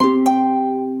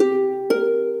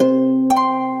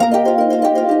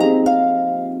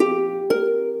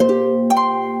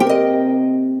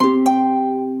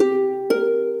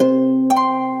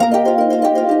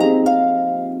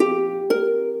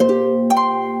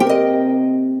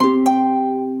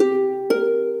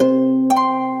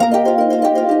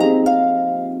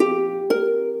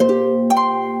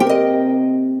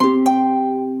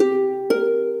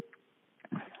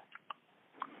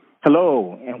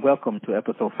and welcome to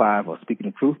episode 5 of Speaking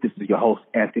the Truth. This is your host,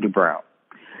 Anthony Brown.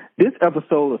 This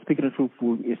episode of Speaking the Truth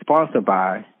is sponsored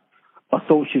by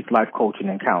Associates Life Coaching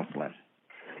and Counseling.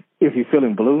 If you're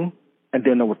feeling blue and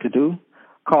don't know what to do,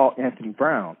 call Anthony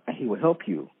Brown and he will help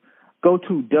you. Go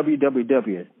to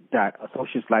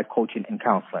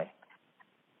www.associateslifecoachingandcounseling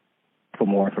for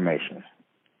more information.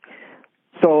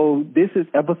 So this is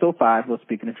episode 5 of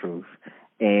Speaking the Truth.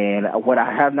 And what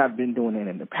I have not been doing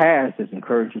in the past is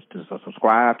encourage you to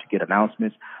subscribe to get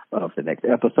announcements of the next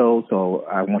episode. So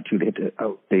I want you to hit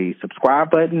the subscribe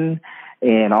button.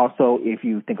 And also, if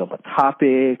you think of a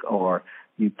topic or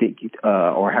you think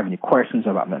or have any questions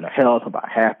about mental health, about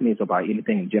happiness, about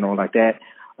anything in general like that,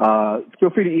 feel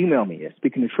free to email me at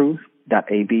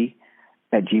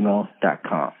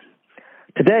speakingthetruth.ab@gmail.com.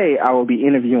 Today, I will be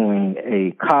interviewing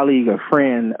a colleague, a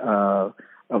friend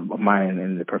of mine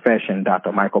in the profession,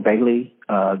 Dr. Michael Bailey.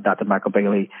 Dr. Michael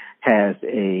Bailey has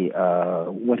a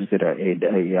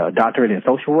doctorate in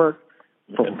social work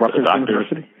from Rutgers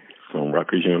University. From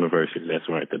Rutgers University, that's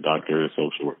right, the doctorate in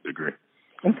social work degree.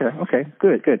 Okay,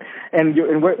 good. And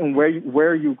where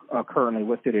are you currently?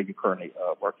 What city are you currently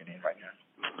working in right now?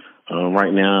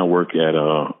 Right now, I work at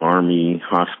Army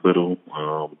Hospital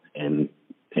in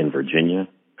Virginia,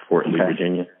 Fort Lee,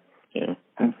 Virginia. Yeah.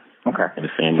 Okay. In the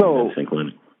family medicine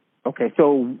clinic. Okay,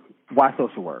 so why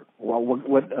social work?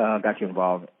 What got you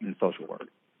involved in social work?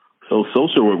 So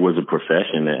social work was a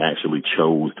profession that actually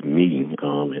chose me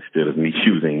instead of me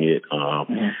choosing it.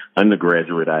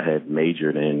 Undergraduate, I had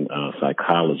majored in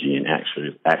psychology and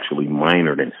actually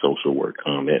minored in social work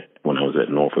when I was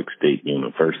at Norfolk State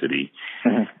University.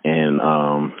 And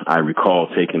I recall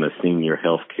taking a senior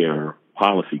healthcare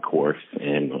policy course,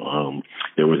 and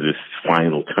there was this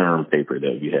final term paper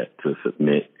that we had to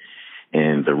submit,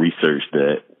 and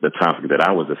the topic that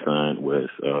I was assigned was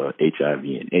HIV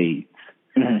and AIDS.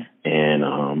 And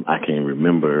I can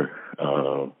remember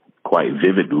quite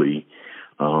vividly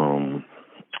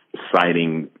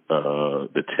citing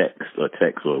the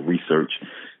text or research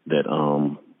that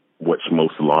which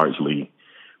most largely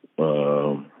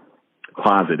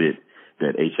posited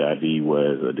that HIV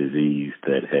was a disease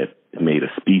that had made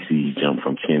a species jump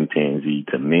from chimpanzee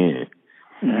to men.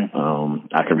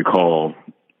 I can recall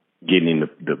getting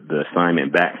the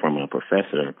assignment back from a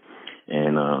professor,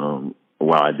 and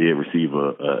while I did receive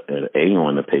an A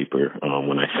on the paper,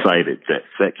 when I cited that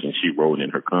section, she wrote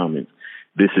in her comments,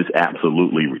 "This is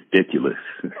absolutely ridiculous."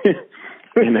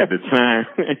 And at the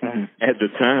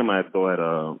time, I thought,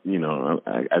 I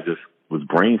just was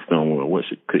brainstorming, well, what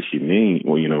could she mean?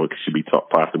 Well, what could she be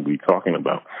possibly talking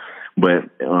about? But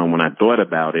when I thought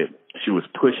about it, she was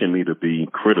pushing me to be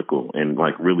critical and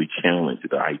really challenge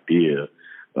the idea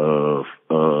of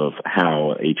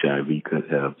how HIV could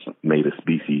have made a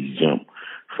species jump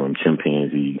from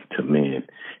chimpanzees to men.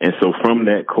 And so from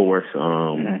that course,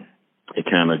 it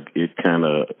kind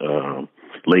of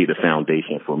laid the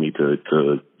foundation for me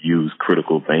to use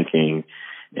critical thinking,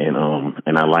 and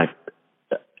I liked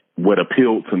what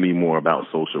appealed to me more about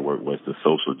social work was the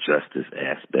social justice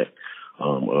aspect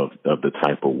of the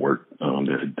type of work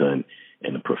that's done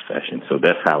in the profession. So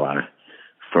that's how I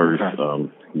first,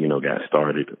 got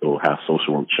started, or how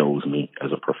social work chose me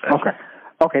as a profession.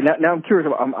 Okay. Now I'm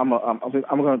curious. I'm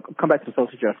going to come back to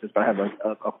social justice, but I have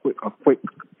a quick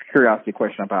curiosity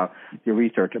question about your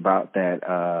research about that.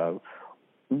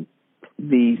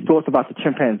 The source about the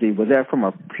chimpanzee, was that from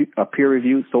a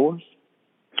peer-reviewed source?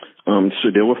 So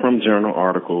they were from journal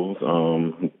articles.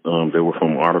 They were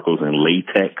from articles in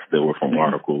latex. They were from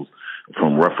articles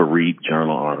from refereed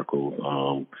journal articles.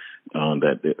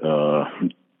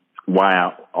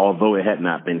 Although it had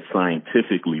not been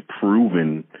scientifically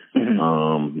proven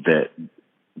that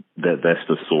that's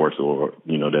the source, or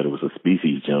that it was a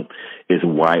species jump, it's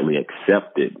widely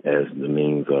accepted as the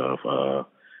means of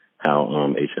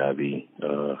how HIV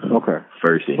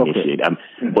first initiated.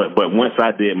 But once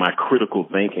I did my critical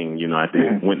thinking, I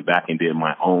went back and did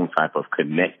my own type of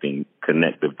connective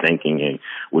thinking, and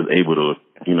was able to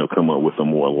come up with a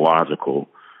more logical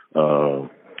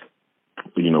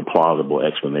plausible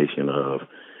explanation of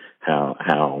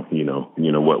how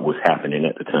what was happening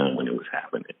at the time when it was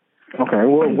happening. Okay,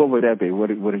 what would that be?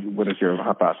 What is your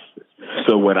hypothesis?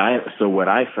 So what I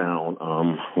found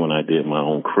when I did my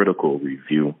own critical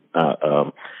review,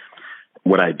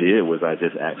 what I did was I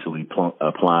just actually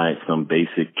applied some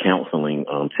basic counseling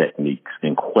techniques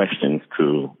and questions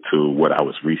to what I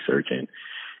was researching.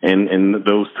 And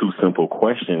those two simple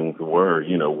questions were,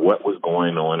 what was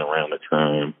going on around the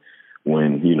time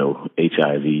when,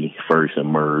 HIV first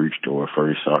emerged or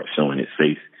first started showing its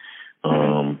face,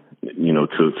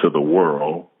 to the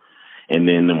world. And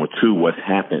then number two, what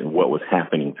was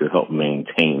happening to help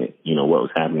maintain it, what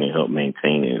was happening to help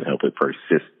maintain it and help it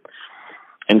persist.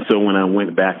 And so when I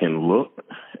went back and looked,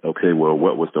 okay, well,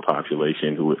 what was the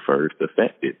population who it first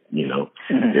affected?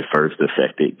 It first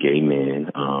affected gay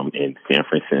men in San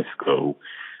Francisco,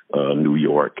 New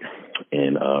York,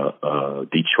 and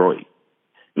Detroit.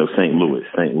 No, St. Louis.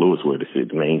 St. Louis were the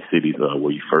main cities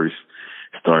where you first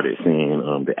started seeing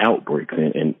the outbreaks.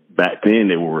 And back then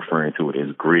they were referring to it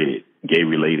as GRID,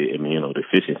 gay-related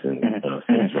immunodeficiency syndrome.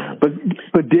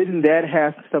 But didn't that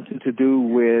have something to do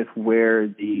with where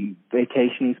the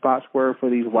vacationing spots were for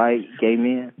these white gay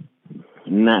men?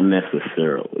 Not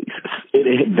necessarily.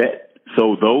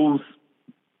 So those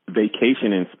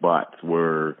vacationing spots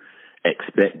were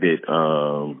expected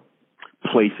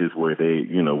places where they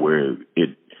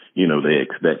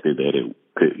expected that it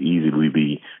could easily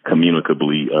be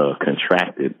communicably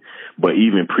contracted. But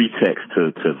even pretext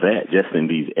to that, just in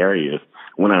these areas,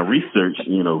 when I researched,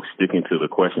 sticking to the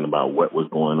question about what was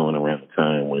going on around the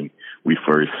time when we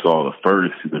first saw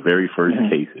the very first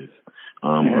cases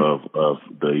of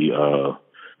the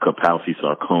Kaposi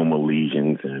sarcoma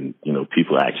lesions and,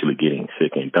 people actually getting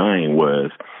sick and dying,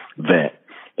 was that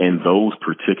in those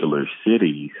particular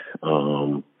cities,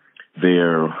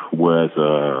 there was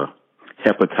a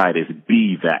hepatitis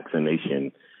B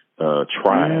vaccination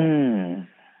trial.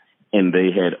 And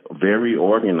they had very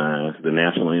organized, the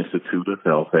National Institute of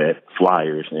Health had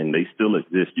flyers, and they still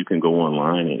exist. You can go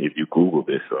online, and if you Google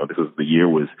this, the year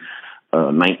was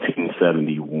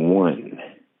 1971.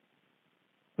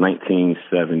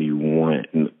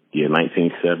 1971. Yeah,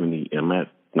 1970.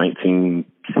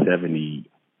 1970.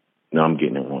 No, I'm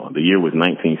getting it wrong. The year was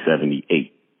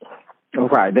 1978. Oh,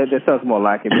 right. That sounds more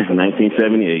like it.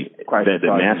 1978. That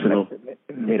the national.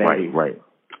 Right.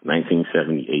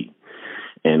 1978.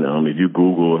 And if you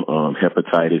Google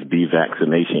hepatitis B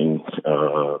vaccination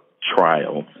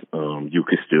trials, you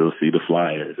can still see the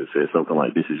flyers. It says something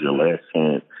like, "This is your last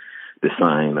chance to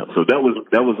sign up." So that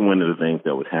was one of the things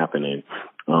that was happening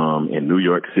in New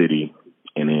York City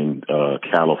and in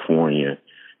California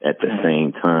at the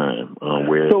same time.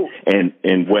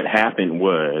 And what happened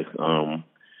was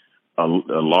a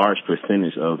large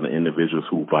percentage of the individuals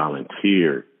who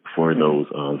volunteered for those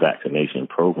vaccination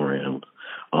programs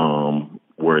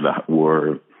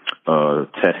were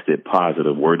tested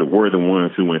positive. Were the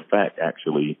ones who, in fact,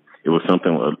 actually, it was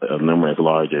a number as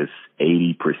large as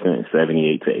 80%,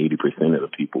 78 to 80% of the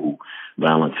people who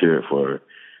volunteered for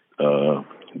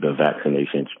the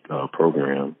vaccination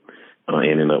program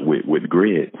ended up with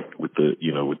GRID, with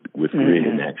GRID,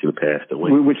 and actually passed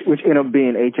away. Which ended up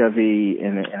being HIV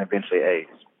and eventually AIDS.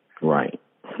 Right.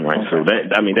 Okay. So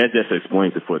that just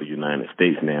explains it for the United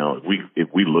States. Now,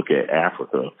 if we look at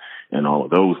Africa and all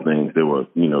of those things, there were,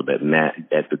 during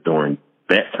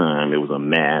that time, there was a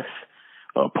mass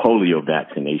polio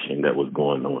vaccination that was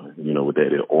going on, with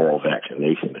that oral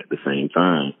vaccination at the same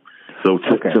time. So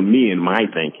to me, in my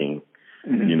thinking,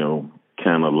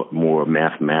 kind of more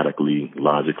mathematically,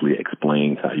 logically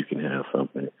explains how you can have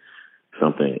something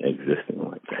existing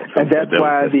like that. And that's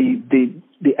why the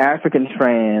African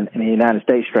strand and the United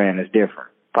States strand is different.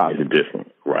 Possibly. It's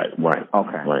different. Right.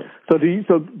 Okay. Right. So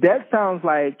that sounds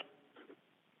like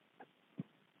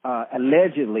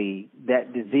allegedly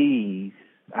that disease,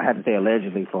 I have to say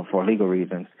allegedly for legal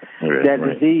reasons,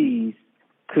 disease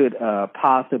could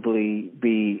possibly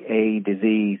be a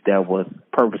disease that was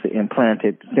purposely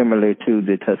implanted similar to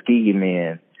the Tuskegee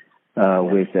men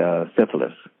with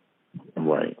syphilis.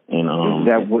 Right. And is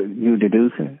that what you're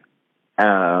deducing?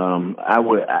 I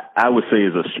would say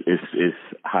it's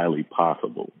highly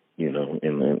possible,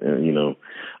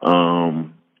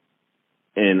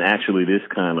 and actually this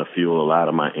kind of fueled a lot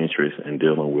of my interest in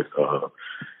dealing with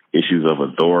issues of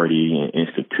authority and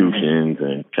institutions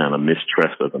and kind of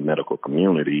mistrust of the medical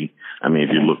community. I mean,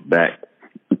 if you look back,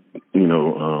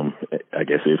 I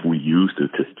guess if we use the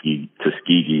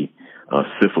Tuskegee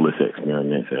syphilis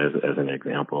experiments as an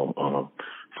example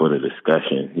for the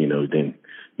discussion, then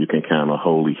you can kind of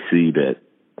wholly see that,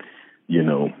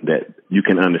 that you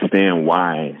can understand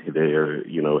why there,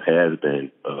 has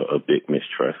been a big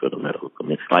mistrust of the medical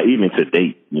community. Like even to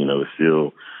date,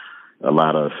 still a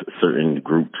lot of certain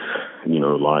groups,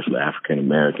 largely African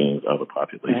Americans, other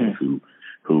populations who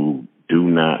do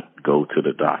not go to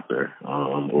the doctor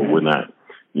or would not,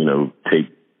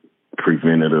 take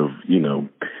preventative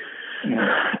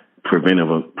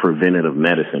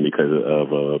medicine because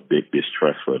of a big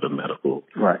distrust for the medical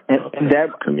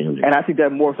community. And I think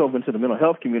that morphs over into the mental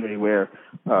health community where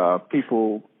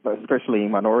people, especially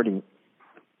minority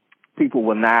people,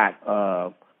 will not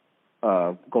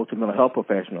go to mental health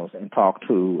professionals and talk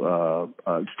to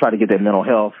try to get their mental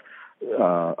health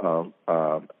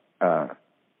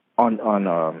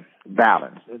on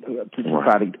balance, to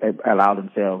try to allow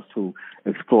themselves to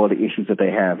explore the issues that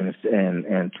they have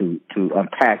and to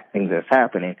unpack things that's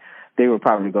happening. They would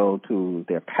probably go to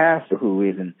their pastor, who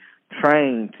isn't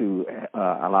trained to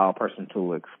allow a person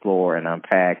to explore and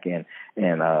unpack and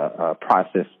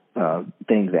process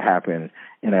things that happen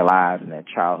in their lives and their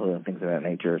childhood and things of that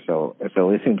nature. So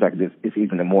it seems like it's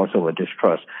even more so a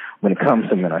distrust when it comes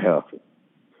to mental health.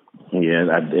 Yeah,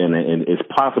 and it's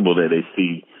possible that they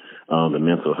see the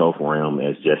mental health realm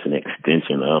as just an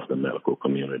extension of the medical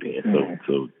community, and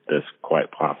so that's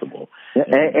quite possible. Yeah,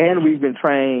 and we've been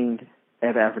trained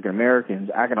as African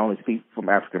Americans. I can only speak from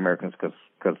African Americans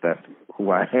because that's who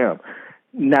I am.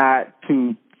 Not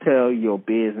to tell your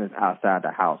business outside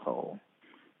the household.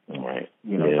 Right.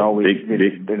 It's always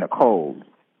been a code.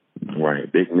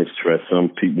 Right. Big mistrust. Some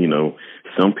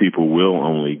people will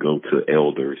only go to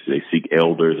elders. They seek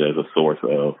elders as a source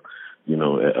of,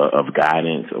 of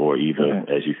guidance, or even,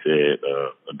 as you said,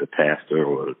 the pastor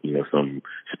or, some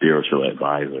spiritual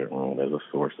advisor as a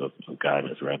source of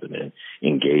guidance rather than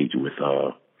engage with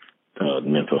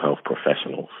mental health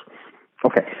professionals.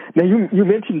 Okay. Now, you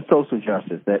mentioned social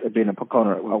justice, that being a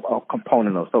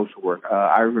component of social work.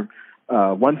 I remember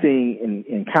one thing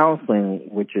in counseling,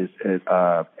 which is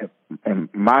in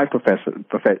my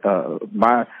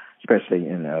my specialty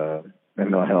in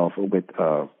mental health with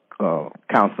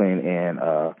counseling and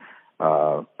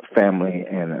family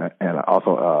and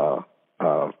also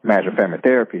marriage and family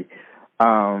therapy.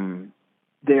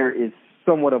 There is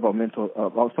somewhat of a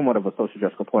social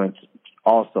justice component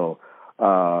also.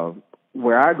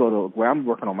 Where I'm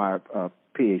working on my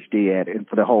PhD at, and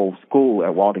for the whole school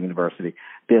at Walden University,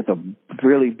 there's a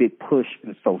really big push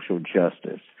in social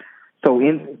justice. So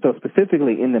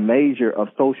specifically in the major of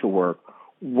social work,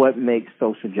 what makes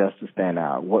social justice stand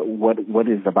out? What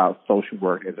is about social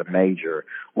work as a major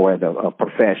or as a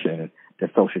profession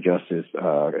that social justice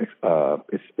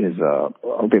is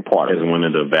a big part of? As one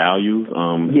of the values?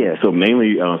 Yes. So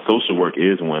mainly social work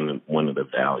is one of the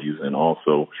values, and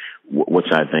also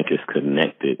which I think is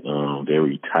connected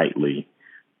very tightly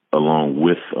along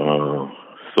with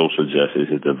social justice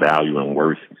is the value and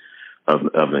worth of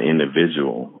the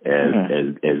individual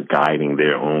as guiding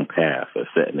their own path, or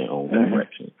setting their own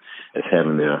direction, as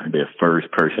having their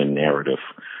first person narrative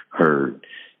heard.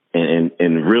 And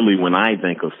really, when I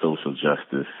think of social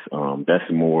justice,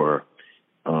 that's more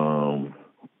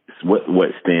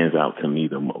what stands out to me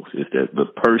the most is that the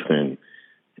person,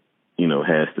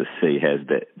 has to say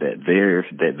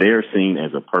that they're seen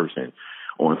as a person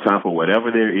on top of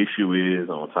whatever their issue is,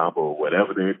 on top of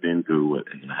whatever they've been through,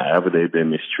 and however they've been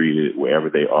mistreated, wherever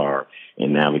they are,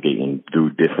 and navigating through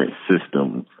different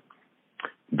systems.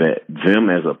 That them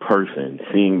as a person,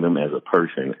 seeing them as a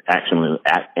person, actually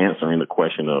answering the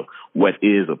question of what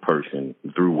is a person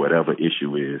through whatever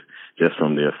issue is, just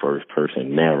from their first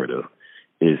person narrative,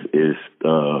 is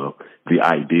the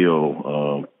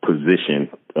ideal position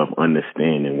of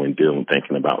understanding when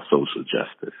thinking about social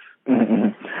justice. Mm-hmm.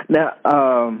 Now,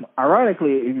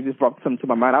 ironically, you just brought something to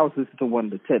my mind. I was listening to one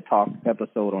of the TED Talk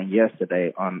episode on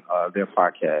yesterday on their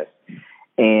podcast.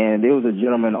 And there was a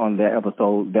gentleman on that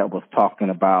episode that was talking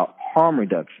about harm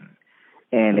reduction.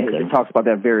 And it talks about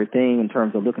that very thing in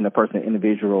terms of looking at the person as an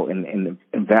individual and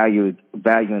valuing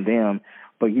them,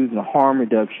 but using the harm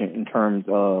reduction in terms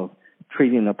of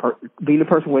treating being a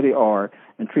person where they are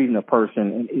and treating a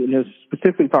person. And it was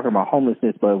specifically talking about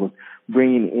homelessness, but it was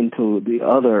bringing into the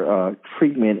other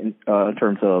treatment in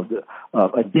terms of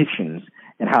addictions,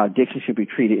 and how addiction should be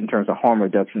treated in terms of harm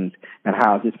reductions, and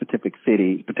how this particular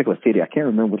city, I can't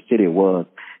remember what city it was,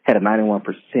 had a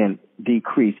 91%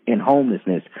 decrease in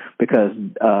homelessness because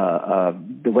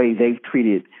the way they've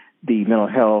treated the mental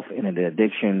health and the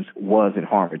addictions was in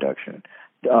harm reduction.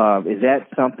 Is that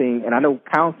something, and I know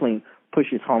counseling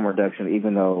pushes harm reduction,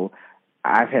 even though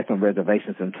I've had some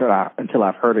reservations until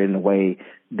I've heard it in the way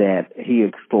that he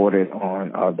explored it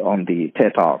on the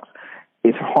TED Talks.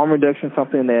 Is harm reduction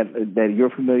something that you're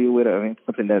familiar with, or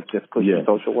something that's just pushing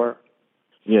social work?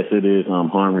 Yes, it is.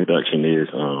 Harm reduction is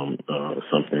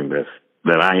something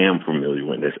that I am familiar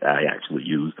with, that I actually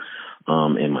use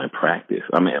in my practice.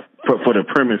 I mean, for the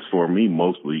premise for me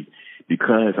mostly,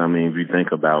 because, if you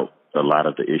think about a lot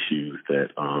of the issues that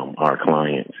our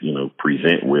clients,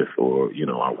 present with or,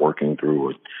 are working through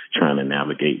or trying to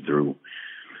navigate through,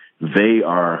 they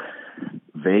are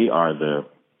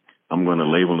I'm going to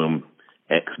label them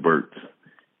experts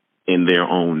in their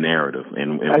own narrative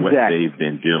and what they've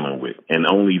been dealing with. And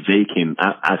only they can,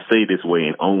 I say this way,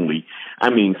 and only,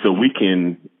 so we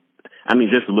can I mean,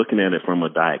 just looking at it from a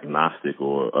diagnostic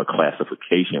or a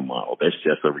classification model, that's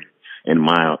just in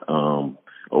my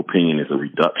opinion, is a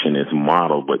reductionist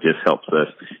model, but just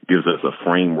gives us a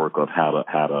framework of how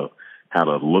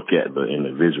to look at the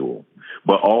individual.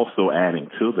 But also adding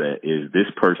to that is this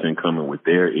person coming with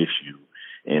their issue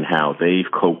and how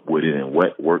they've coped with it and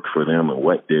what worked for them and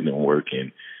what didn't work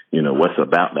and, what's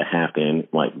about to happen.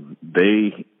 Like,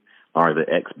 they are the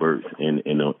experts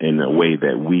in a way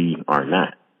that we are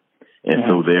not. And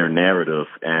so their narrative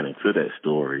adding to that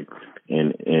story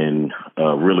and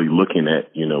really looking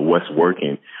at, what's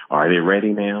working. Are they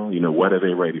ready now? What are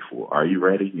they ready for? Are you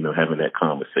ready? Having that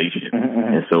conversation.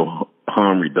 And so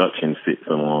harm reduction fits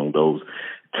along those.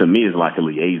 To me, is like a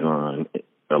liaison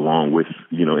along with,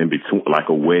 in between, like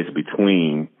a wedge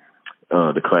between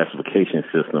the classification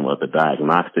system of the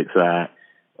diagnostic side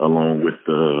along with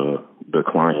the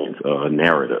client's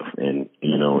narrative and,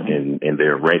 and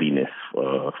their readiness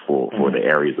for the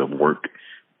areas of work,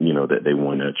 that they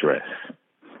want to address.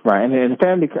 Right. And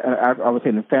family, I would say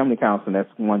in the family counseling,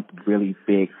 that's one really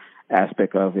big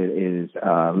aspect of it is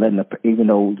even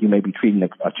though you may be treating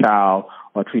a child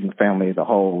or treating family as a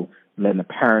whole, letting the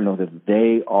parent know that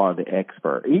they are the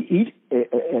expert. Even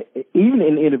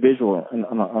in individual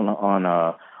on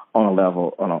a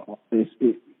level,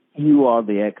 you are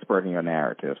the expert in your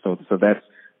narrative. So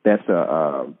that's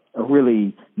a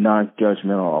really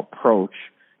non-judgmental approach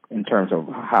in terms of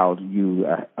how you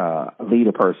lead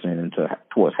a person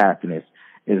towards happiness,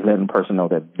 is letting the person know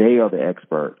that they are the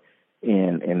expert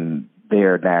in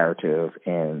their narrative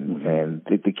and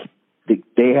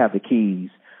they have the keys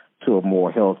to a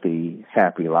more healthy,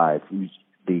 happy life.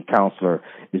 The counselor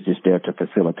is just there to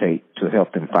facilitate, to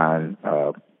help them find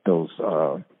a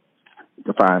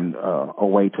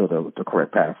way to the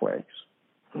correct pathways.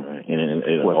 Right. And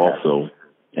it also,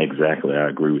 exactly, I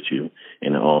agree with you.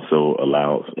 And it also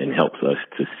allows and helps us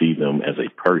to see them as a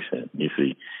person,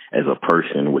 as a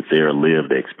person with their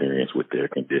lived experience with their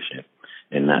condition,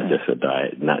 and not just a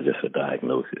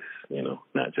diagnosis,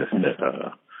 not just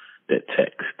that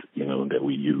text, that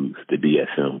we use, the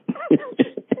DSM.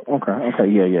 Okay.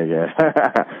 Yeah.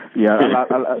 Yeah.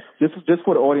 Just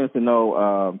for the audience to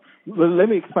know, let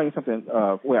me explain something.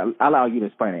 I'll allow you to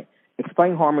explain it.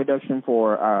 Explain harm reduction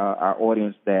for our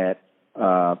audience that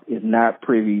is not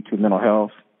privy to mental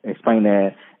health. Explain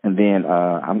that, and then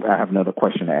I have another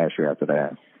question to ask you after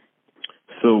that.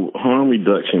 So harm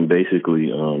reduction basically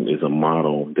is a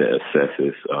model that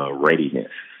assesses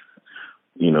readiness.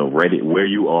 Ready where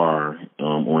you are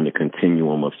on the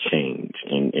continuum of change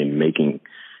and making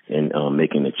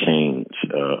a change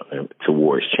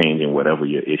towards changing whatever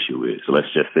your issue is. So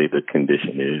let's just say the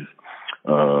condition is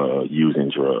using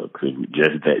drugs,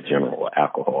 just that general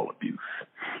alcohol abuse.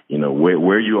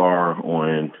 Where you are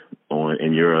on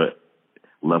in your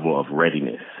level of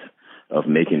readiness of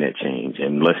making that change,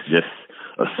 and let's just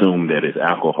assume that it's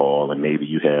alcohol, and maybe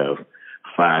you have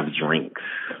 5 drinks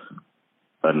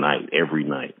a night, every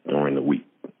night during the week.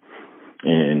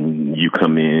 And you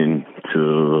come in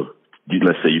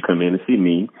let's say you come in to see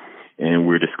me, and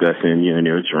we're discussing, and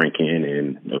you're drinking,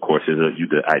 and of course, you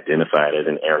identify it as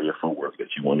an area for work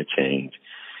that you want to change.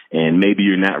 And maybe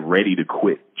you're not ready to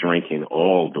quit drinking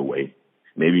all the way.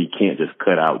 Maybe you can't just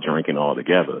cut out drinking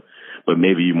altogether, but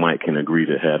maybe you can agree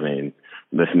to having,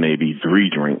 maybe 3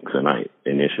 drinks a night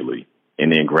initially.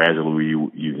 And then gradually,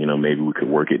 maybe we could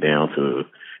work it down to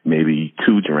maybe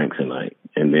 2 drinks a night,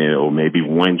 and then, or maybe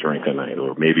 1 drink a night,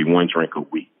 or maybe 1 drink a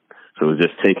week. So it's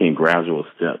just taking gradual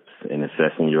steps and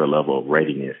assessing your level of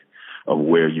readiness of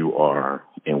where you are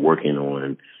and working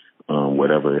on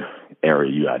whatever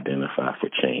area you identify for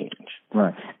change.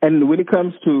 Right. And when it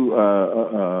comes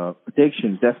to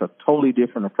addictions, that's a totally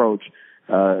different approach,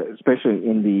 especially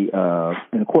in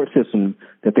the court system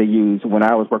that they use. When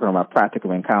I was working on my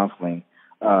practical in counseling,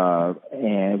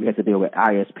 and we had to deal with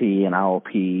ISP and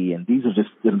IOP, and these are just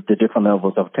the different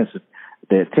levels of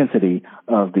the intensity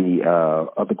of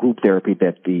the group therapy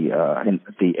that and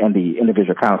the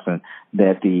individual counseling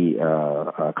that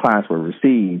the clients will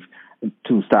receive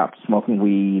to stop smoking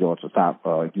weed or to stop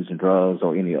using drugs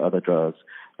or any other drugs.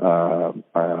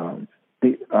 Harm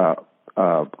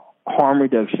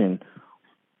reduction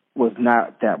was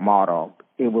not that model.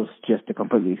 It was just to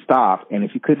completely stop. And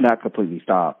if you could not completely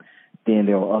stop, then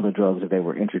there were other drugs that they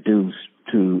were introduced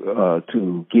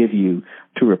to give you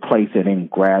to replace it and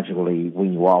gradually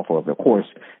wean you off of it. Of course,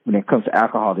 when it comes to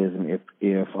alcoholism,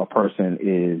 if a person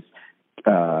is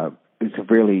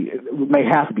severely, may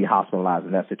have to be hospitalized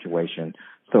in that situation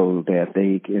so that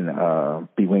they can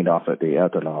be weaned off of the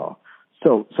ethanol.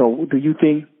 So do you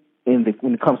think when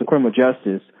it comes to criminal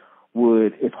justice,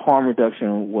 if harm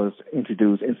reduction was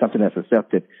introduced in something that's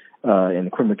accepted in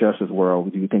the criminal justice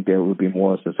world, do you think there would be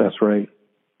more success rate?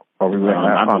 Or we would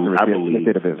have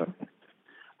recidivism?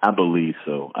 I believe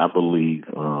so. I believe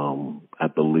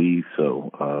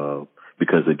so.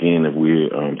 Because again, if we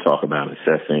talk about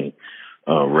assessing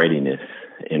readiness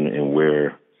and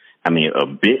where, a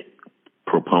big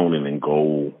proponent and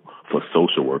goal for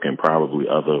social work and probably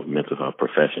other mental health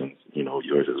professions,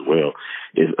 yours as well,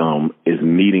 is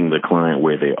meeting the client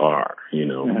where they are,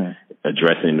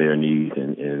 addressing their needs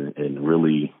and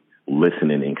really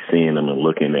listening and seeing them and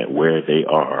looking at where they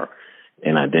are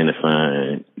and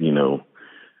identifying,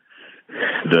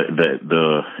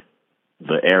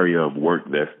 the area of work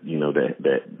that's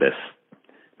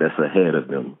that's ahead of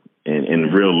them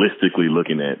and realistically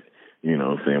looking at,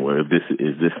 saying, well,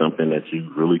 is this something that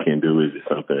you really can do? Is it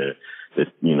something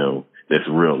that's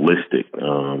realistic?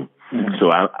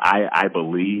 So I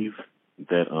believe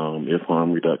that if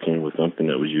harm reduction was something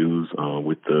that was used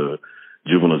with the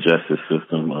juvenile justice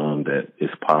system, that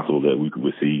it's possible that we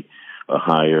would see a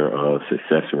higher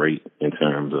success rate in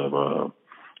terms of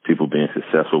people being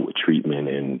successful with treatment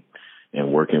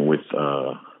and working with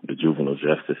the juvenile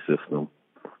justice system.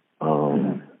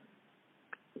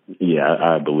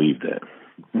 I believe that.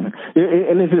 And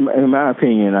in my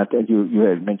opinion, I think you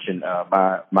had mentioned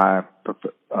my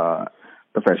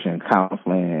profession,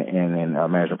 counseling and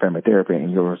marriage and family therapy,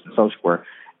 and yours in social work.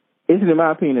 In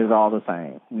my opinion, it's all the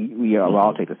same. We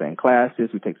all take the same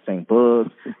classes. We take the same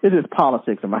books. This is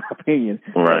politics, in my opinion.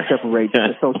 Right. Separate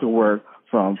the social work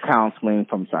from counseling,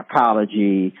 from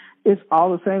psychology. It's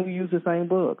all the same. We use the same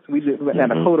books. Now,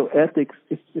 the code of ethics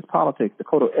is politics. The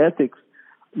code of ethics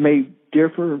may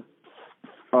differ,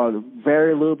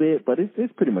 vary a little bit, but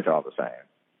it's pretty much all the same.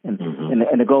 And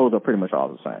the goals are pretty much all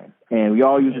the same. And we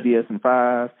all use the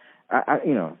DSM-5.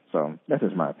 So that's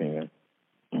just my opinion.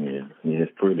 Yeah,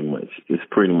 it's pretty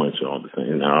much all the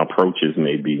same. And our approaches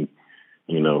may be,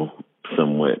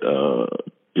 somewhat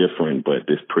different, but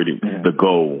it's pretty the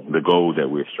goal that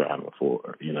we're striving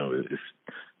for, is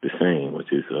the same,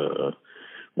 which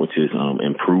is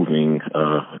improving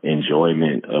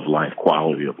enjoyment of life,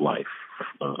 quality of life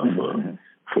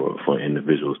for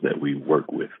individuals that we work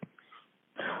with.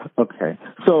 Okay,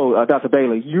 so Dr.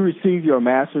 Bailey, you received your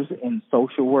master's in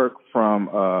social work from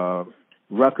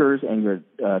Rutgers and your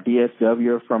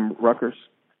DSW from Rutgers?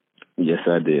 Yes,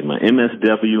 I did. My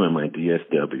MSW and my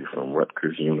DSW from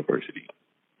Rutgers University.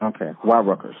 Okay. Why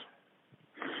Rutgers?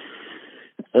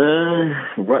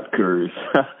 Rutgers.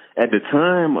 At the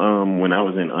time, when I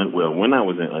was in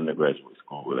undergraduate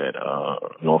school at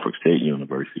Norfolk State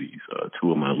University,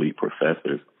 two of my lead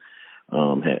professors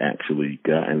had actually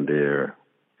gotten their.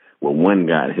 Well, one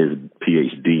got his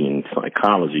PhD in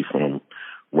psychology from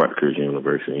Rutgers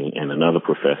University, and another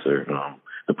professor,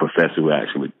 the professor who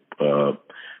actually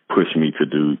pushed me to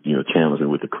do, challenging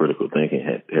with the critical thinking,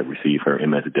 had received her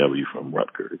MSW from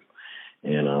Rutgers.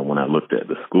 And when I looked at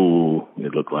the school,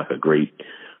 it looked like a great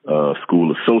school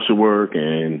of social work,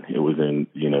 and it was in,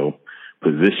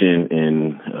 position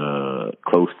in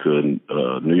close to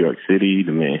New York City,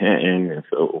 to Manhattan, and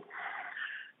so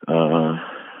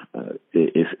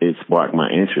it sparked my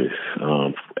interest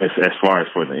as far as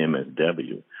for the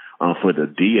MSW. For the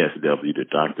DSW, the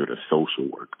Doctorate of Social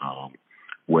Work,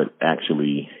 what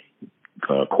actually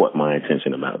caught my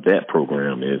attention about that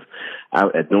program is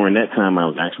during that time I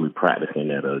was actually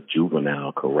practicing at a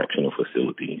juvenile correctional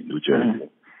facility in New Jersey.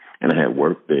 And I had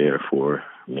worked there for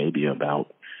maybe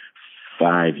about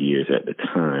 5 years at the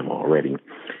time already.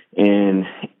 And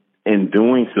in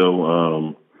doing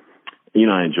so,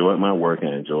 I enjoyed my work.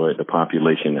 I enjoyed the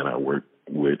population that I worked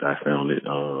with. I found it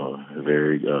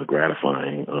very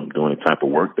gratifying doing the type of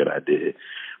work that I did.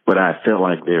 But I felt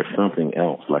like there's something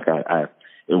else. Like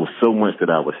it was so much that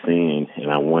I was seeing, and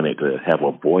I wanted to have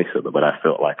a voice of it. But I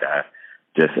felt like as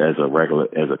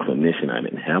a clinician, I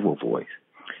didn't have a voice.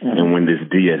 And when this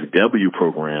DSW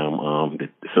program,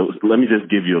 so let me just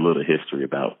give you a little history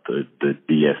about the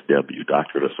DSW,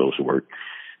 Doctorate of Social Work,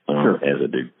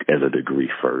 as a degree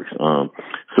first.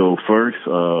 So first,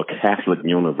 Catholic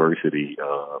University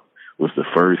was the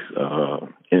first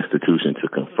institution to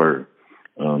confer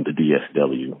the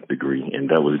DSW degree, and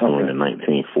that was during the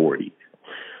 1940s.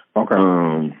 Okay.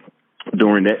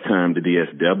 During that time, the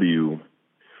DSW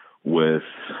was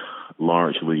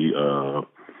largely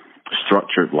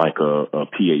structured like a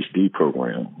PhD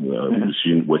program.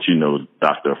 What you know,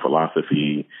 Doctor of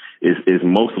Philosophy is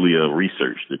mostly a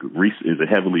research degree, is a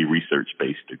heavily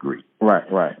research-based degree.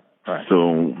 Right.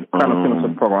 So kind of finish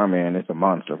the program, man. It's a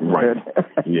monster. Right.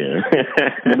 Yeah.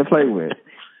 Nothing to play with.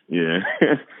 Yeah.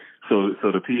 So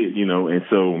the and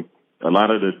so a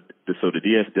lot of the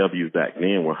DSWs back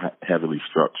then were heavily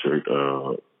structured,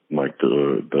 like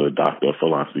the Doctor of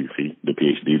Philosophy, the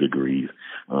PhD degrees,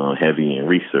 heavy in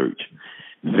research.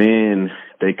 Then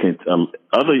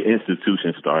other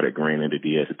institutions started granting the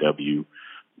DSW,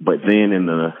 but then in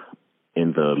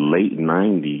the late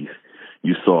 90s,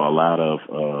 you saw a lot of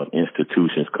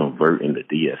institutions converting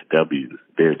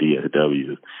their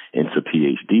DSWs into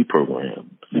PhD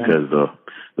programs because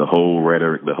the whole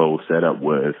rhetoric, the whole setup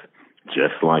was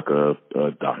just like a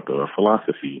Doctor of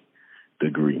Philosophy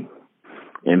degree.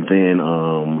 And then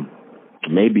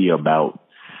maybe about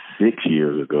 6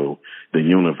 years ago, the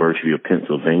University of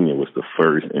Pennsylvania was the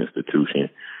first institution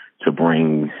to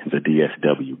bring the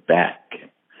DSW back.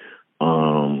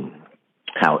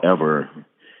 However,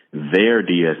 their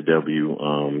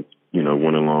DSW,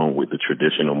 went along with the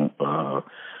traditional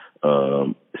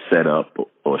setup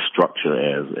or structure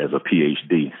as a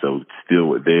PhD. So still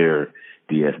with their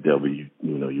DSW,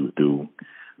 you would do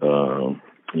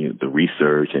the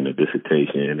research and the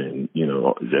dissertation and,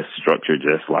 just structured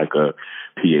just like a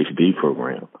PhD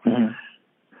program. Mm-hmm.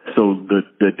 So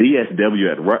the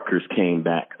DSW at Rutgers came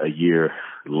back a year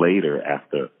later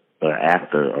after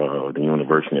the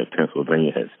University of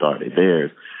Pennsylvania had started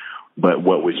theirs. But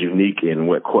what was unique and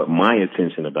what caught my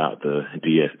attention about the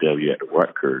DSW at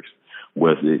Rutgers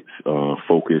was its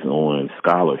focus on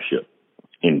scholarship,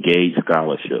 engaged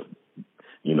scholarship.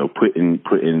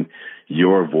 Putting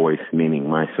your voice, meaning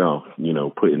myself,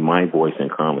 putting my voice in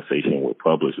conversation with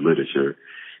published literature,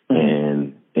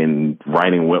 mm-hmm. and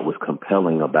writing what was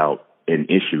compelling about an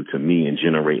issue to me and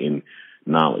generating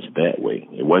knowledge that way.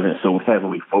 It wasn't so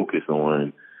heavily focused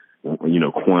on,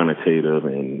 quantitative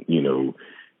and,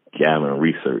 gathering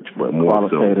research, but more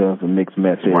qualitative and mixed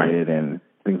method, right. And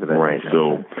things of that right. nature.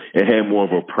 So it had more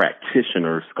of a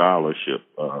practitioner scholarship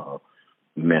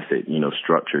method,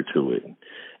 structure to it.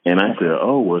 And I said,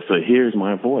 so here's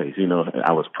my voice.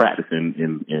 I was practicing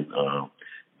in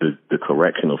the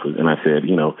correctional, and I said,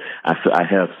 I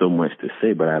have so much to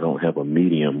say, but I don't have a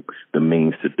medium, the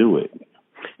means to do it.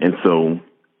 And so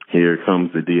here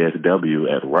comes the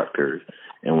DSW at Rutgers.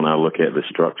 And when I look at the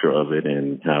structure of it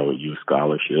and how it used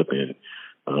scholarship and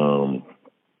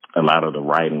a lot of the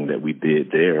writing that we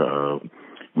did there,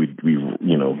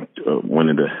 one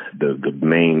of the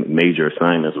main major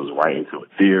assignments was writing to a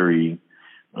theory.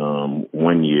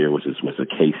 1 year, which was a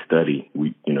case study.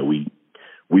 We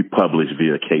published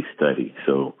via case study.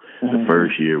 So mm-hmm. the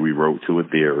first year we wrote to a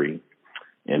theory.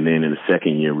 And then in the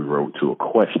second year, we wrote to a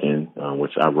question,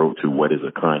 which I wrote to what is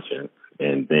a conscience.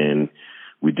 And then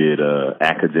we did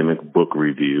academic book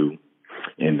review.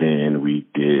 And then we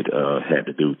had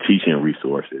to do teaching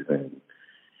resources.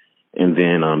 And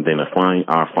then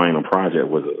our final project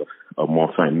was a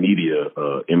multimedia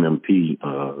MMP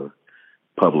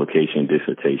publication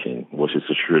dissertation, which is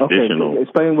a traditional. Okay,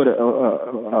 explain what.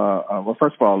 Well,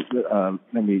 first of all,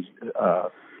 let me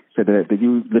say that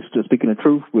you listen to Speaking the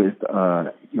Truth with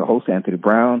your host Anthony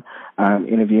Brown. I'm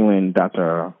interviewing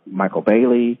Dr. Michael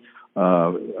Bailey,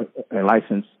 a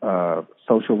licensed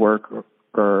social worker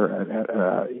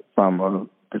from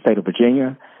the state of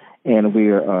Virginia, and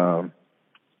we're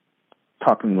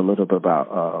talking a little bit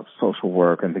about social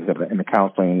work and things of that, and the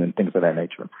counseling and things of that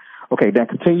nature. Okay, then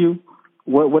continue.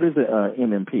 What is the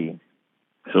MMP?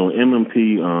 So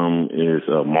MMP is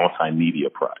a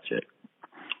multimedia project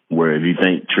where if you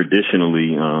think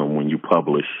traditionally when you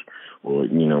publish or,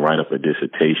 write up a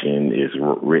dissertation, it's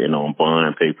written on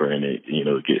bond paper and it,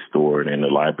 gets stored in the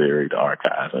library, the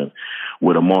archives. And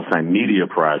with a multimedia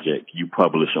project, you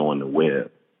publish on the web.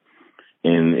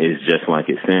 And it's just like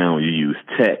it sounds. You use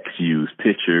text, you use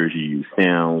pictures, you use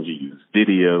sounds, you use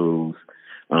videos.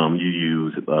 You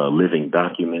use living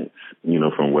documents,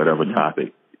 from whatever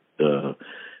topic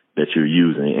that you're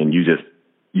using, and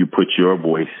you put your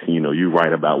voice, you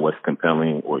write about what's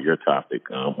compelling or your topic,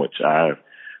 which I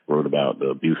wrote about the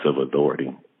abuse of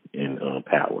authority and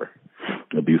power,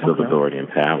 of authority and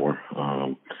power.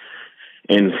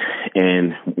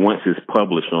 And once it's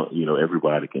published,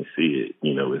 everybody can see it.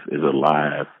 It's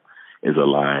alive.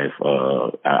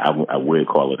 I would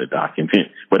call it a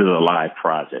document, but it's a live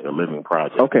project, a living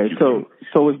project. Okay, so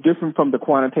it's different from the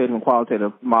quantitative and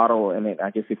qualitative model, and I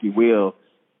guess, if you will,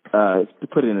 to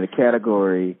put it in a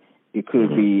category, it could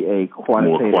mm-hmm. be a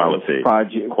quantitative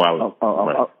project. A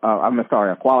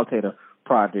qualitative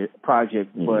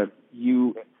project, mm-hmm.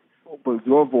 but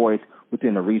your voice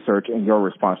within the research and your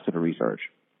response to the research.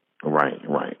 Right.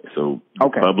 So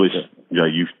publish,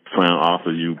 you find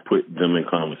authors, you put them in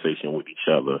conversation with each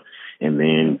other, and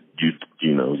then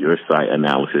your site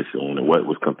analysis on what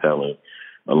was compelling,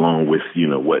 along with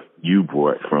what you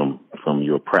brought from from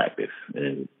your practice,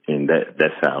 and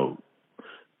that's how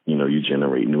you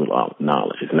generate new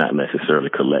knowledge. It's not necessarily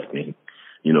collecting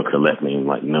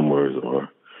like numbers or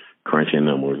crunching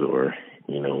numbers or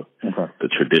the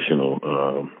traditional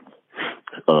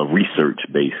research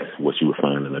based what you would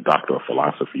find in a Doctor of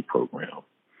Philosophy program.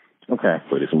 Okay,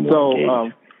 but it's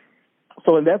more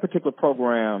so in that particular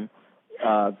program,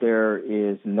 there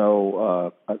is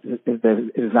no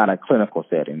it's not a clinical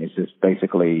setting. It's just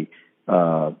basically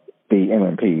the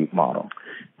MMP model.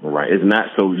 Right. It's not.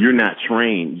 So you're not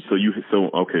trained. So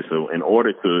in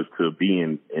order to be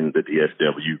in the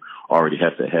DSW, you already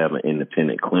have to have an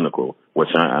independent clinical, which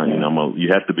you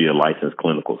have to be a licensed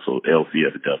clinical, so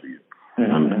LCSW.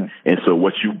 Mm-hmm. And so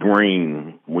what you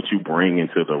bring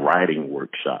into the writing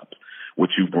workshops, what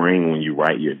you bring when you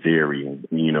write your theory,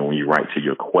 when you write to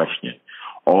your question,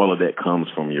 all of that comes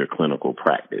from your clinical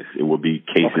practice. It will be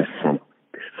cases from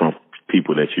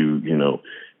people that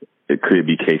it could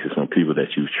be cases from people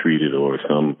that you've treated or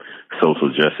some social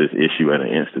justice issue at an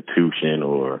institution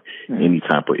or any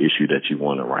type of issue that you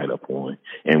want to write up on.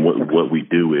 And what we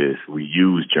do is we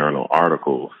use journal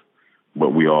articles, but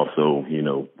we also,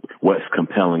 what's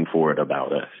compelling for it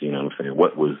about us, what I'm saying?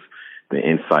 What was the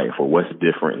insight for what's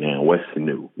different now, what's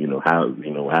new,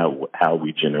 how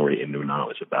we generate new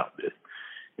knowledge about this.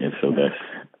 And so that's,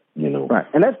 Right.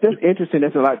 And that's interesting.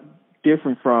 That's a lot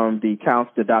different from the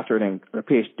doctorate and the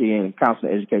PhD in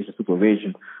counseling education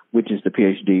supervision, which is the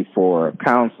PhD for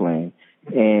counseling.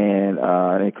 And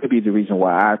it could be the reason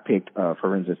why I picked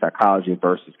forensic psychology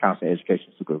versus counseling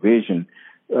education supervision,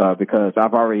 because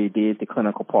I've already did the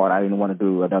clinical part. I didn't want to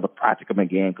do another practicum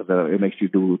again because it makes you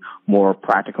do more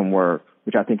practicum work,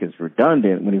 which I think is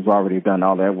redundant when you've already done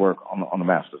all that work on the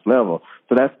master's level.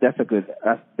 So that's a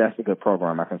good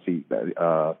program. I can see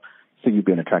you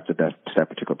being attracted to that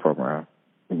particular program.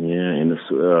 Yeah, and it's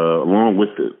along with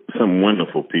some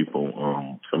wonderful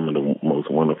people, some of the most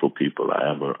wonderful people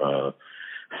I ever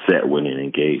sat with and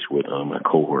engaged with, my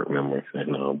cohort members,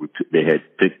 and they had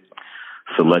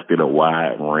selected a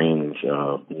wide range,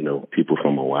 people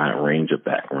from a wide range of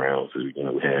backgrounds. We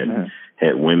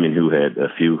had women a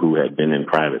few who had been in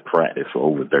private practice for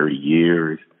over 30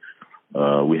 years.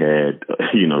 We had,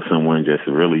 someone just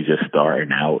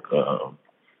starting out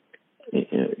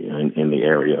in the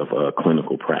area of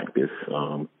clinical practice.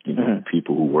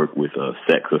 People who work with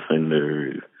sex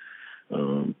offenders.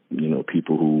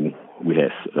 People who we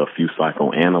had a few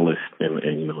psychoanalysts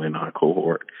in our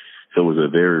cohort. So it was a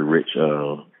very rich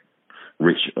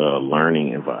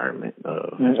learning environment.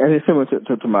 And it's similar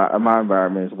to my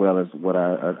environment as well as what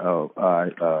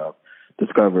I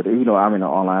discovered. Even though I'm in an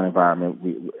online environment,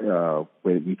 when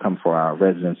we come for our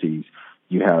residencies,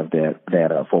 you have that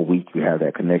for a week you have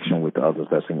that connection with the others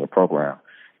that's in your program.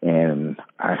 And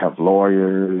I have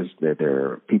lawyers, that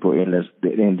there are people in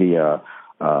the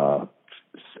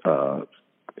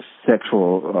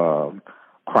sexual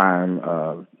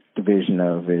crime division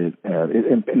of it,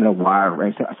 in a wide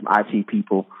range. Some IT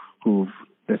people who've,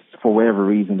 for whatever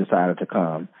reason, decided to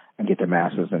come and get their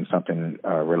master's in something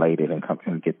related and come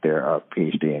and get their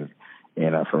PhD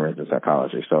in forensic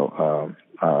psychology. So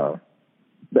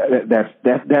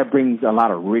that brings a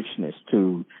lot of richness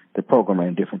to the program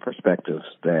and different perspectives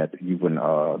that you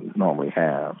wouldn't normally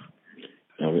have.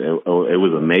 It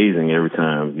was amazing every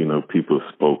time people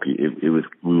spoke. We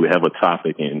would have a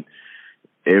topic and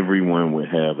everyone would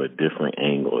have a different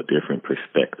angle, a different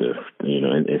perspective,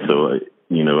 and so,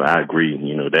 I agree,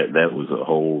 that was a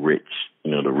whole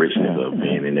the richness of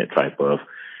being in that type of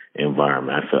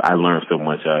environment. I learned so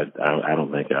much, I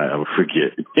don't think I ever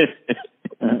forget.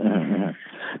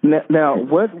 Now,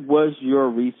 what was your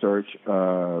research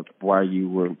while you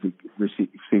were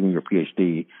receiving your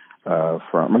PhD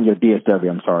your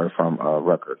DSW, from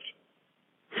Rutgers?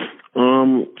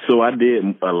 So I did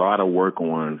a lot of work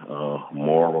on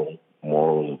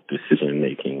moral decision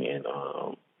making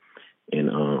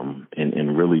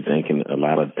and really thinking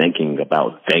about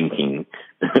thinking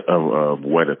of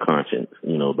what a conscience,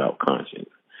 about conscience,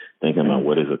 thinking about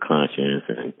what is a conscience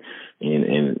and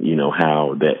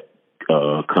how that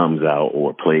comes out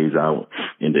or plays out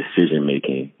in decision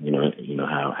making.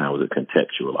 How is it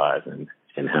contextualized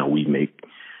and how we make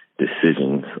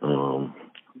decisions.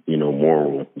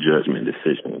 Moral judgment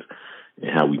decisions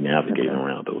and how we navigate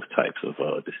around those types of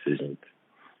decisions.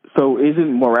 So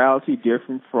isn't morality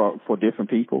different for different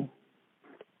people?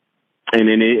 And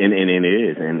it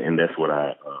is. And that's what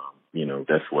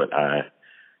that's what I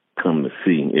come to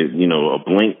see. A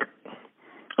blank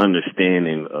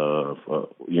understanding of,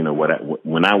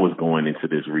 when I was going into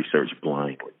this research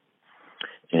blindly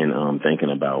and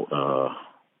thinking about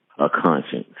a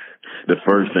conscience. The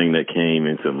first thing that came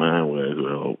into mind was,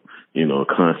 well, you know, a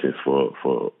conscience for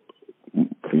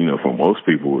you know, for most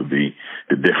people would be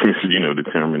the difference, you know,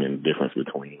 determining the difference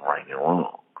between right and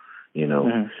wrong, you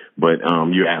know. But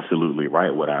you're absolutely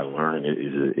right. What I learned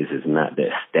is it's not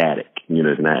that static. You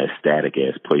know, it's not as static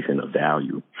as placing a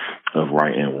value of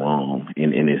right and wrong,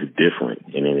 and it's different,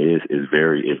 and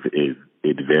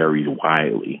it varies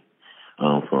widely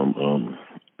from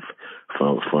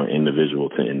individual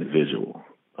to individual.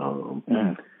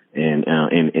 And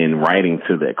in writing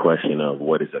to that question of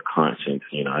what is a conscience,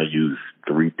 you know, I used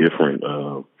 3 different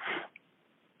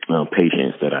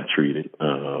patients that I treated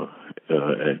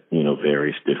at, you know,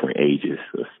 various different ages.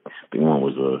 I think one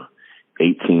was a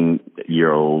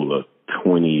 18-year-old, a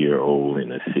 20-year-old,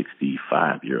 and a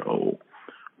 65-year-old.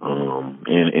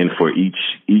 And for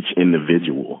each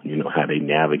individual, you know, how they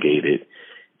navigated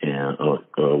and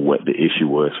what the issue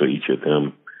was for each of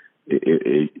them,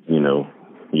 you know,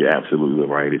 you're absolutely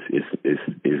right. It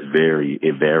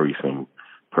varies from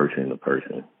person to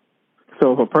person.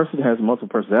 So if a person has multiple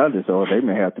personalities, or they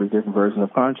may have 3 different versions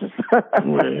of conscience. That's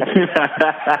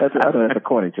a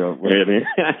corny joke. Okay.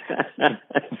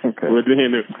 Well,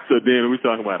 so then we're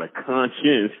talking about a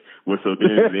conscience. Well, so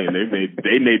then they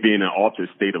may be in an altered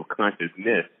state of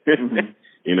consciousness.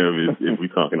 You know, if we're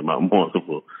talking about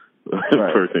multiple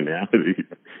personalities.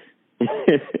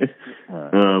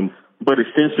 But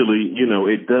essentially, you know,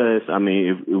 it does. I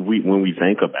mean, when we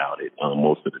think about it,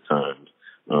 most of the time,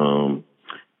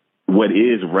 what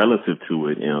is relative to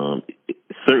it,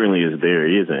 certainly there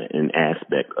is an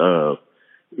aspect of,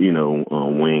 you know,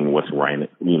 weighing what's right,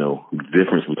 you know, the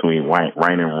difference between right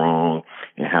and wrong,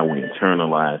 and how we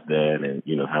internalize that, and,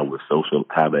 you know, how we're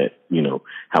socialized,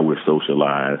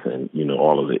 and, you know,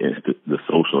 all of the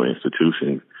social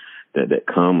institutions that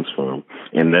comes from,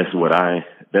 and that's what I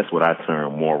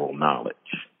term moral knowledge.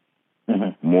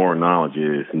 Moral knowledge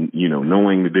is, you know,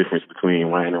 knowing the difference between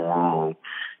right and wrong.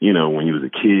 You know, when you was a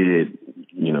kid,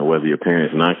 you know, whether your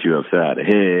parents knocked you upside the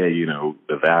head, you know,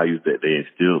 the values that they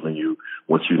instilled in you,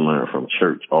 what you learned from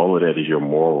church, all of that is your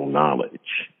moral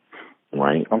knowledge,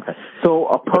 right? Okay. So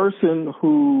a person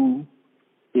who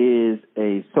is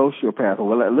a sociopath,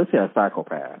 or let's say a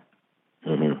psychopath.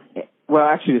 Well,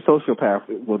 actually, the sociopath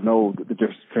will know the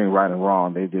difference between right and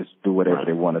wrong. They just do whatever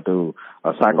they want to do.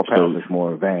 A psychopath is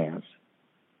more advanced.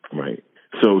 Right.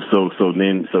 So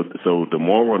the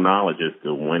moral knowledge is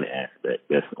the one aspect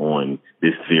that's on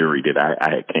this theory that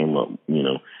I came up, you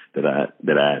know, that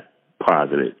I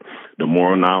posited. The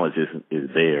moral knowledge is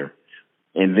there,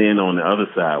 and then on the other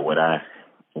side, what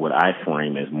I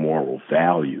frame as moral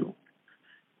value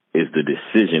is the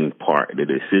decision part, the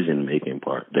decision making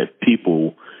part that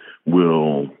people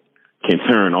can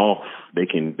turn off. They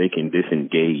can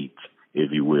disengage,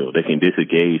 if you will. They can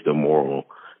disengage the moral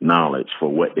knowledge for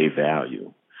what they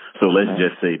value. So let's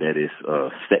just say that it's a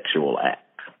sexual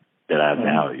act that I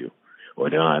value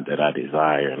or that I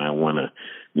desire, and I want to,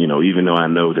 you know, even though I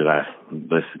know that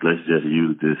let's just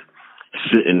use this,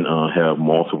 shouldn't have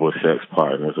multiple sex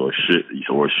partners, or should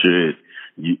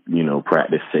you know,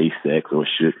 practice safe sex, or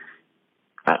should.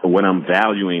 What I'm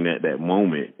valuing at that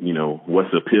moment, you know,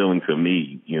 what's appealing to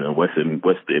me, you know, what's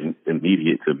the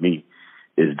immediate to me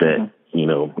is that, you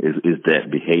know, is that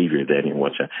behavior that in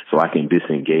which so I can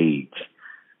disengage.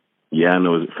 Yeah, I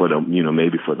know for the, you know,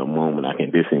 maybe for the moment I can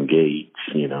disengage,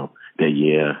 you know, that,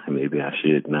 maybe I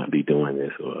should not be doing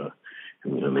this, or,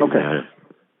 you know, maybe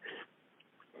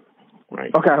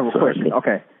right. Okay, I have a question.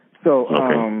 Okay. So,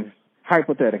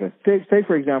 hypothetical. Say,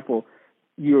 for example,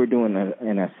 you were doing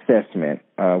an assessment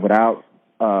without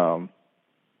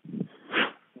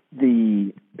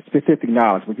the specific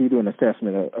knowledge, but you were doing an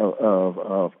assessment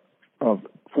of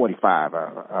 45,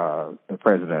 the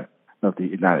president of the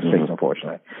United States,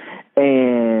 unfortunately,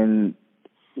 and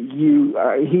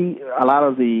a lot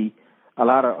of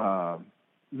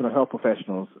mental health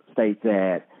professionals state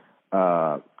that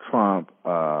Trump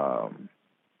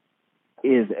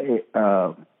is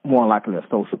more likely a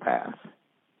sociopath.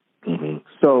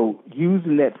 So,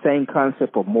 using that same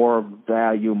concept of moral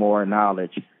value, moral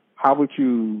knowledge, how would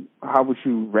you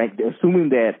rank, assuming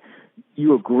that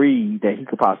you agree that he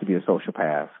could possibly be a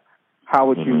sociopath? How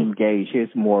would you engage his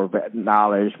more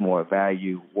knowledge, more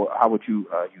value? How would you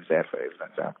use that for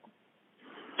example?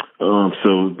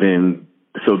 So then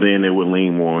it would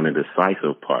lean more on the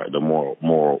decisive part, the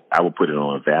moral. I would put it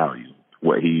on value,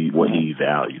 what he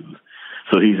values.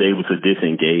 So he's able to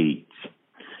disengage.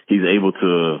 He's able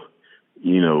to,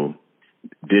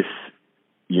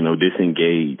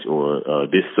 disengage or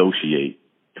dissociate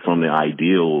from the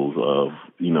ideals of,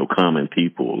 common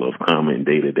people, of common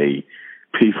day-to-day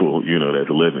people, that's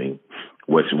living.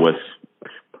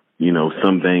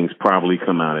 some things probably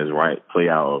come out as play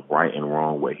out of right and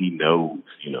wrong, what he knows,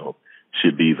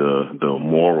 should be the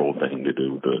moral thing to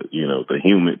do, the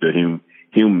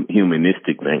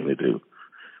humanistic thing to do.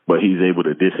 But he's able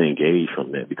to disengage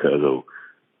from that because of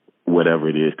whatever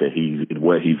it is that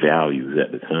what he values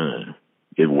at the time.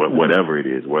 Whatever it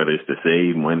is, whether it's to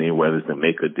save money, whether it's to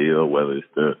make a deal, whether it's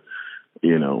to,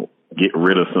 get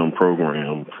rid of some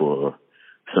program for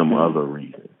some other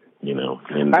reason,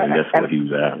 and that's what he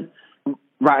was at.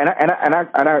 Right, and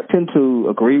I tend to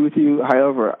agree with you.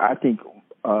 However, I think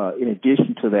in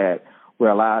addition to that,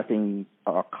 where a lot of things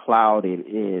are clouded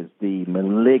is the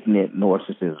malignant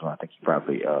narcissism. I think he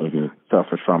probably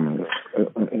suffers from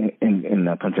in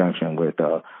conjunction with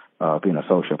being a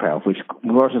sociopath, which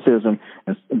narcissism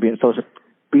and being a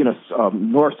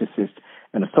narcissist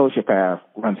and a sociopath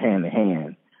runs hand in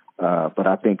hand. But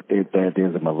I think that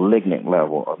there's a malignant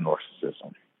level of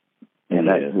narcissism, and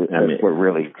that's what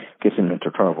really gets him into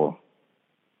trouble.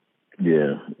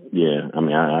 Yeah. I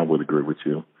mean, I would agree with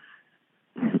you.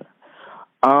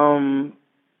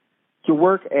 To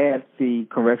work at the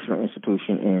correctional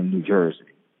institution in New Jersey,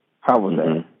 how was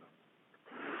that?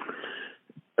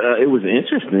 It was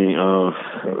interesting.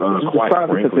 Quite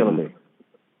frankly. Facility.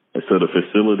 So the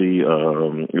facility,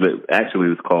 actually,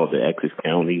 was called the Essex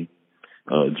County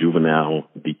Juvenile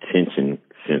Detention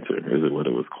Center. Is what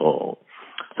it was called.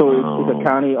 So it's a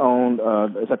county-owned,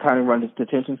 it's a county-run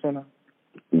detention center?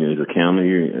 Yeah, it's a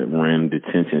county-run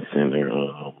detention center.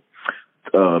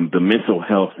 The mental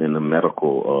health and the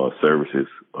medical services,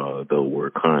 though, were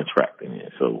contracting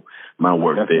in. So my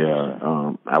work there,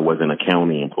 I wasn't a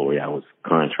county employee. I was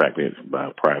contracted by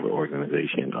a private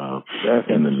organization.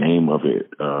 And the name of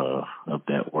it, of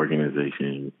that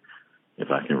organization,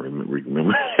 if I can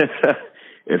remember,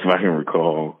 if I can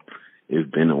recall, it's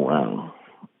been a while.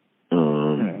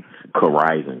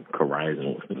 Corizon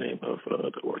was the name of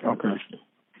the organization. Okay.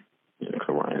 Yeah,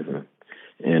 Corizon.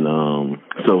 And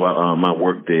so my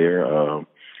work there,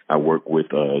 I work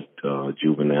with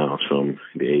juveniles from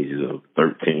the ages of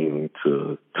 13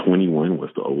 to 21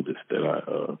 was the oldest that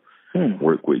I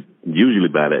work with. Usually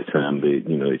by that time, they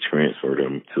transfer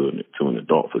them to an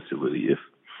adult facility if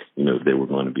they were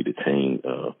going to be detained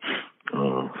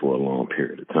for a long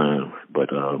period of time.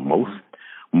 But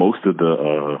most of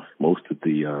the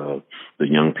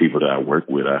young people that I work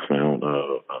with, I found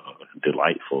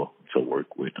delightful to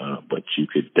work with. But you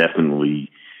could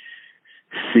definitely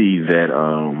see that,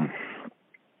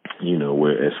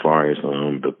 where as far as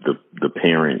the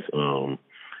parents,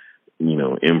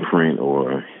 imprint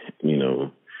or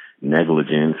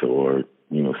negligence or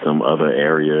some other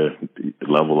area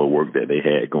level of work that they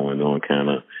had going on kind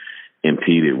of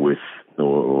impeded with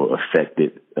or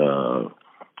affected the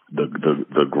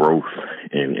growth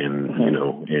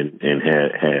and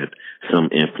had some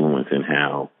influence in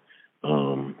how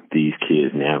these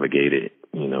kids navigated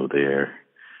their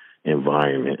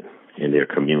environment and their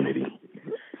community.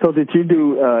 So did you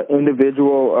do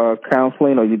individual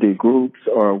counseling, or you did groups,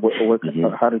 or what what kind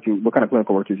of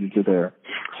clinical work did you do there?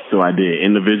 So I did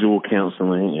individual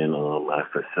counseling, and I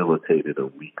facilitated a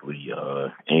weekly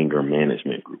anger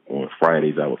management group. On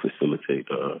Fridays, I would facilitate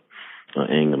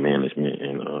anger management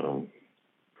and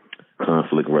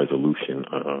conflict resolution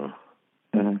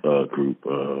group.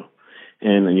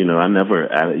 And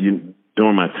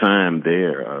during my time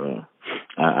there,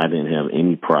 I didn't have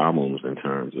any problems in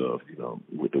terms of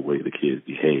with the way the kids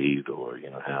behaved or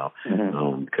how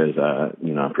because I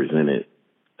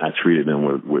treated them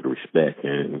with respect,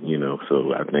 and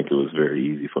so I think it was very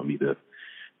easy for me to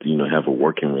have a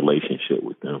working relationship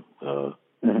with them.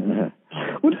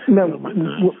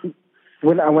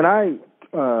 When I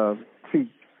treat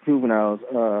juveniles,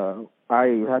 I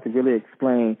have to really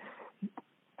explain,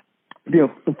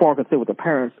 informed consent with the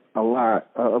parents a lot,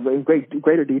 in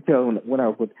greater detail when I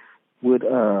would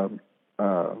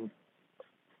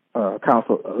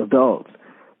counsel adults,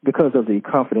 because of the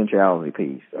confidentiality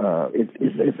piece.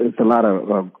 It's a lot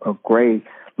of gray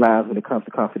lines when it comes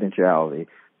to confidentiality.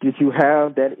 Did you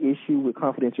have that issue with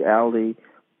confidentiality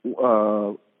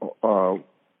in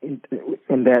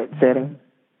that setting?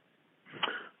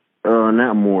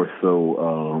 Not more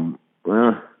so.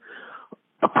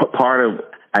 Part of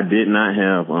I did not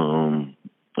have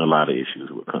a lot of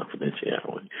issues with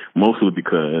confidentiality, mostly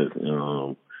because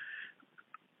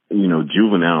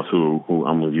juveniles who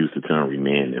I'm gonna use the term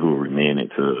remanded, who are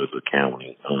remanded to the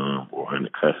county or under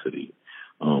custody,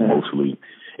 mostly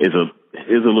is a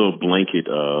little blanket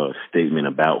statement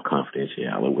about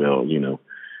confidentiality.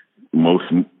 Well,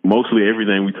 mostly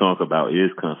everything we talk about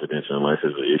is confidential unless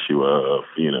it's an issue of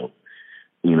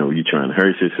you're trying to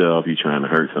hurt yourself, you're trying to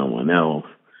hurt someone else.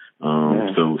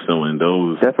 So in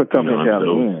those, that's what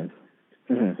confidentiality is.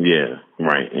 Mm-hmm. Yeah,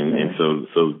 right. And so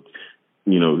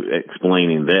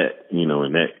explaining that, in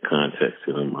that context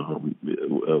to them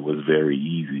was very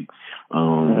easy.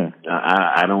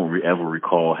 I don't ever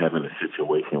recall having a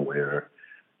situation where,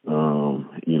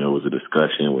 it was a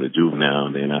discussion with a juvenile,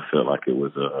 and then I felt like it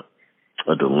was a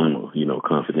dilemma,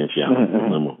 confidentiality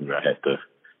dilemma. Where I had to,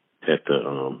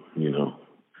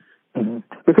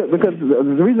 Because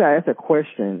the reason I asked that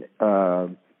question, by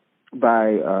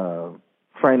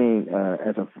training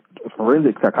as a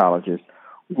forensic psychologist,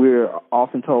 we're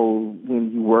often told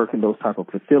when you work in those type of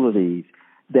facilities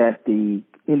that the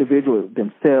individual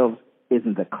themselves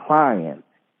isn't the client,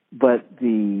 but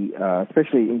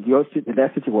especially in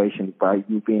that situation, by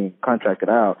you being contracted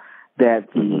out,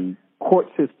 that the court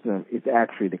system is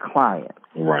actually the client.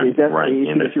 Right. Is that right. the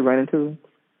issue that you ran into?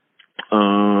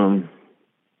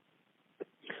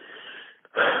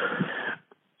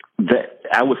 That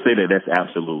I would say that that's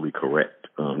absolutely correct.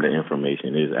 The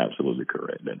information is absolutely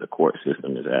correct that the court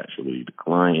system is actually the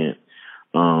client.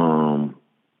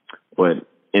 But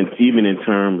even in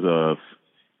terms of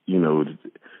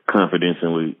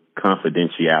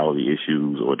confidentiality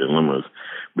issues or dilemmas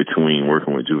between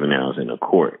working with juveniles in the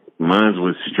court, mine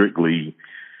was strictly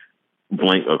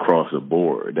blank across the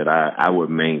board, that I would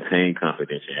maintain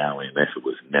confidentiality unless it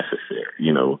was necessary.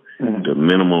 The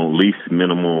least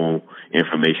minimal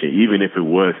information, even if it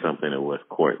was something that was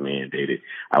court mandated,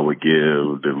 I would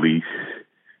give the least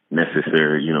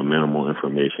necessary, minimal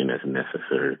information that's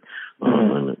necessary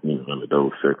under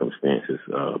those circumstances.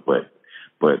 But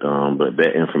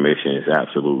that information is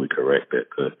absolutely correct that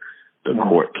the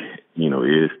court,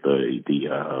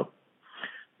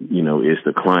 is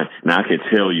the client. Now I can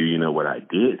tell you, what I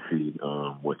did see,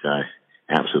 which I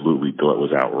absolutely thought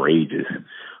was outrageous,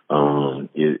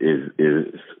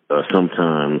 is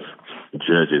sometimes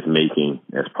judges making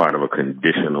as part of a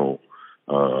conditional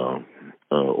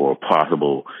or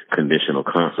possible conditional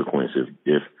consequences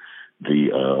if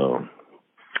the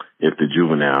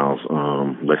juveniles,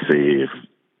 let's say if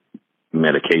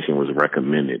medication was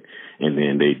recommended and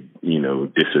then they,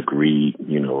 disagreed,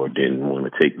 or didn't want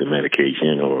to take the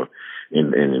medication,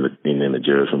 and then the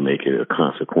judge will make it a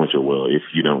consequential. Well, if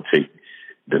you don't take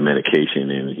the medication,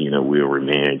 then, we'll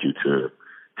remand you to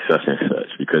such and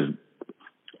such, because,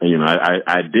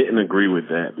 I didn't agree with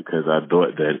that, because I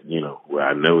thought that,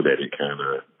 I know that it kind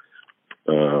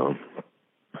of,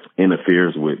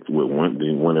 interferes with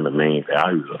one of the main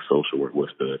values of social work,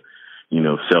 was the,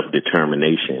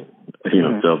 self-determination,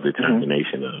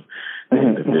 self-determination of the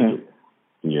individual,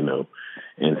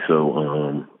 and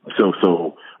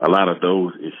so a lot of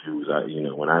those issues,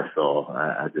 when I saw,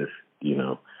 I just,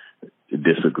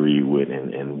 disagreed with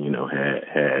and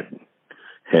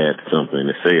had something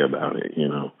to say about it,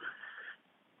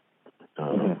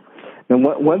 And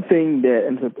one thing that,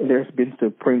 and there's been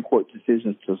Supreme Court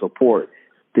decisions to support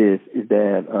this, is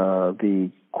that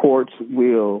the courts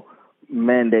will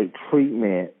mandate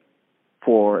treatment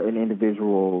for an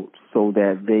individual so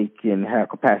that they can have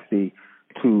capacity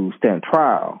to stand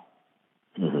trial.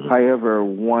 However,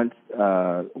 once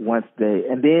they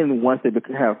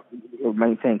have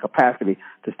maintained capacity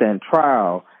to stand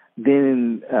trial,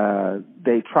 then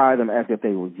they try them as if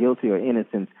they were guilty or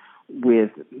innocent,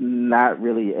 with not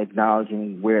really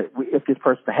acknowledging if this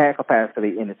person had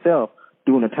capacity in itself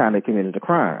during the time they committed the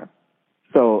crime.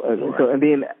 So and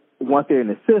then once they're in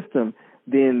the system,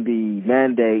 then the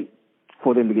mandate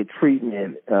for them to get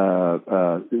treatment,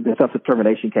 the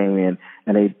self-determination came in,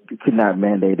 and they could not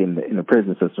mandate in the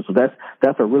prison system. So that's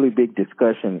a really big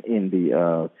discussion in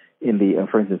the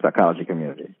forensic psychology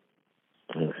community.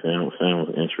 It sounds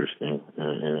interesting,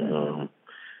 and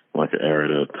like an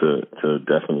area to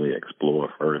definitely explore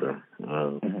further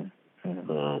in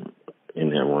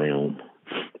that realm.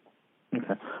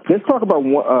 Okay. Let's talk about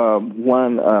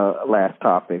one last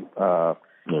topic.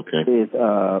 Is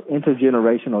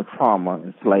intergenerational trauma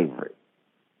and slavery.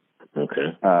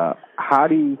 Okay. How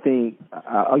do you think?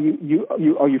 Are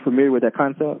you familiar with that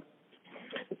concept?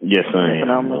 Yes, I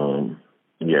am.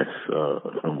 Yes,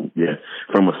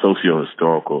 from a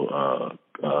socio-historical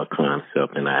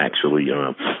concept, and I actually,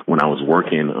 when I was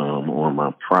working on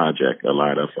my project, a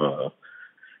lot of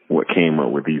what came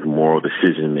up with these moral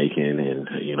decision making, and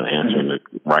answering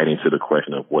writing to the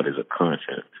question of what is a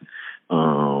conscience.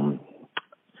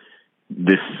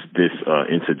 This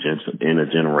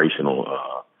intergenerational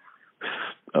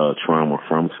trauma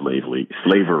from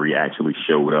slavery actually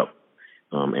showed up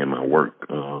in my work,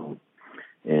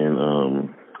 and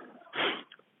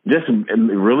just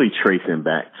really tracing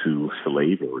back to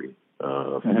slavery.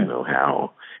 of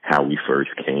how we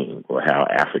first came, or how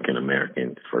Africans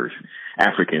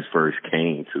first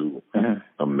came to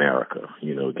America,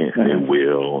 against their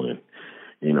will, and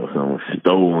some was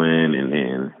stolen, and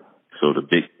then so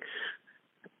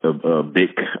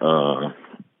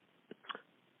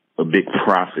a big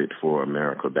profit for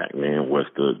America back then was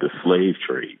the slave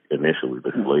trade. Initially,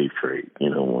 the slave trade,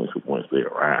 once they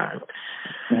arrived,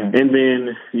 and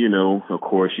then of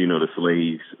course, the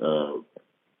slaves,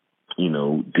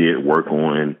 did work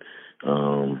on,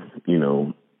 on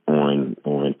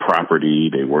property.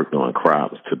 They worked on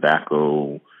crops,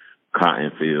 tobacco,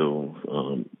 cotton fields,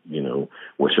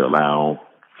 which allow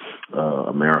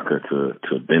America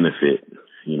to benefit,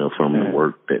 from the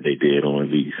work that they did on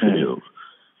these fields.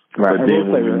 Right, and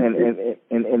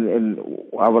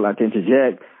I would like to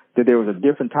interject that there was a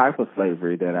different type of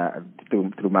slavery that I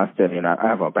through my study, and I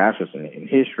have a bachelor's in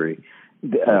history.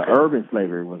 Urban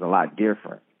slavery was a lot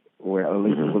different. Where at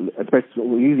least,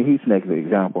 especially using Houston as an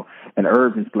example, in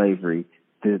urban slavery,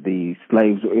 the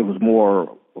slaves, it was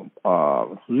more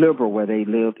liberal, where they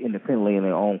lived independently in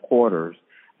their own quarters,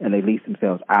 and they leased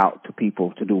themselves out to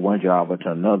people to do one job or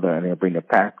to another, and they bring the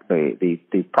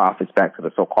profits back to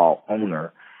the so-called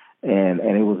owner. And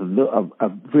it was a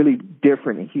really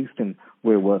different in Houston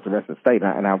where it was the rest of the state.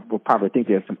 And I would probably think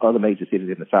there's some other major cities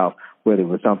in the South where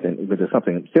there's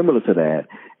something similar to that.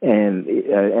 And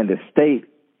the state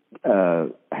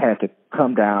had to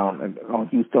come down on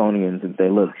Houstonians and say,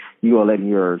 look, you are letting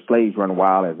your slaves run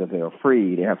wild as if they're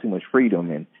free. They have too much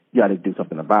freedom, and you got to do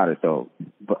something about it. But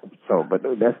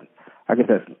I guess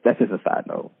that's just a side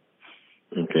note.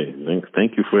 Okay,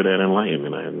 thank you for that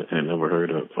enlightenment. I had never heard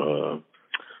of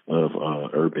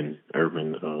urban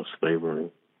slavery.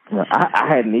 Well, I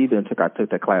hadn't either until I took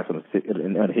that class in the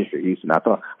history of Houston. I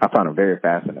found it very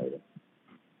fascinating.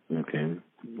 Okay,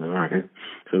 all right.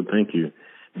 So thank you.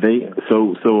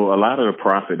 So a lot of the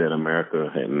profit that America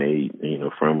had made,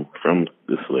 from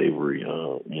the slavery,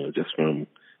 just from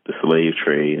the slave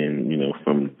trade, and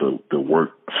from the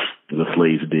work the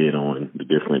slaves did on the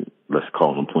different, let's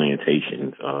call them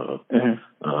plantations,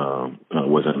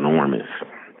 was enormous.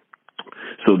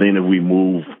 So then, if we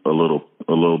move a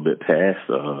little bit past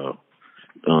the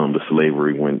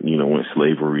slavery, when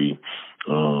slavery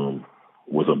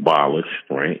was abolished,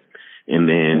 right? And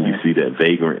then you see that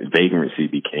vagrancy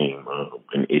became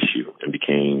an issue, and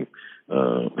became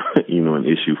an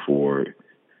issue for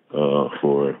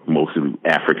mostly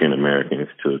African Americans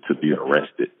to be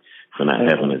arrested for not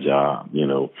having a job,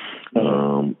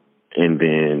 and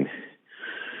then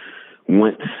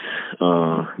once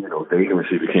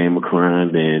vagrancy became a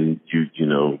crime, then you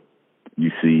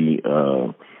see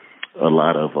a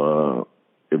lot of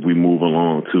if we move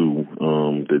along to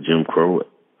the Jim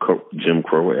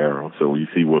Crow era. So you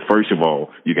see, well, first of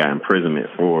all, you got imprisonment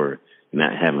for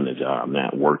not having a job,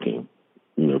 not working,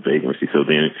 vagrancy. So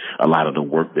then a lot of the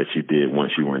work that you did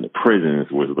once you were in the prisons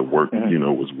was the work,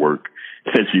 was work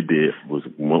that you did was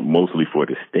mostly for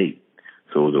the state.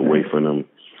 So it was a way for them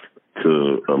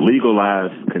to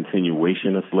legalize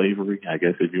continuation of slavery, I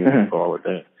guess, if you want to call it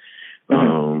that.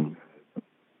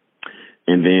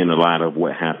 And then a lot of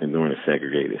what happened during the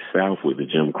segregated South with the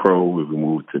Jim Crow, if we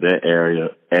moved to that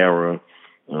era,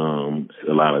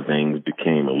 a lot of things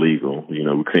became illegal. We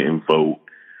couldn't vote,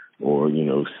 or,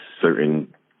 certain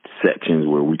sections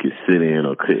where we could sit in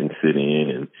or couldn't sit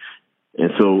in.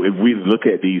 And so if we look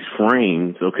at these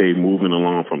frames, okay, moving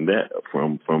along from that,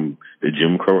 from the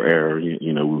Jim Crow era,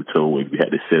 we were told we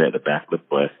had to sit at the back of the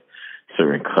bus,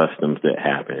 certain customs that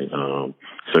happened,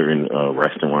 certain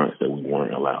restaurants that we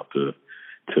weren't allowed to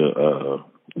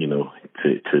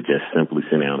just simply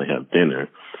sit down and have dinner.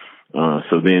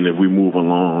 So then if we move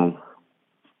along,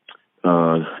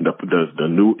 the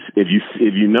new,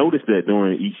 if you notice that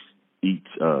during each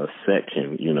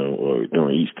section, or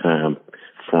during each time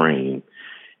frame,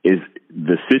 is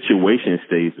the situation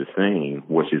stays the same,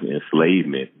 which is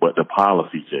enslavement, but the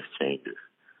policy just changes.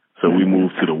 So we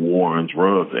move to the war on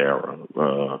drugs era,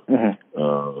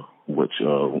 which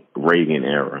Reagan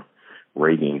era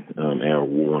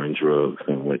war on drugs,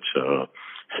 in which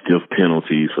stiff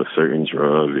penalties for certain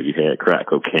drugs. If you had crack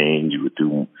cocaine,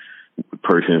 the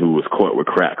person who was caught with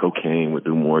crack cocaine would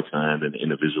do more time than the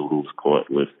individual who was caught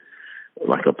with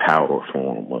like a powder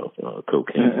form of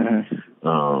cocaine.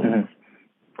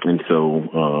 And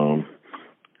so,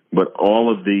 but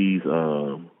all of these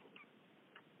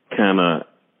kind of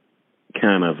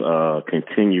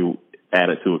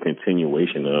added to a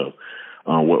continuation of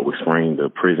what was framed the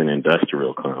prison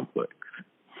industrial complex,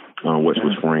 which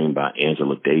was framed by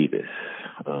Angela Davis.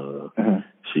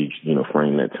 She,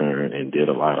 framed that term and did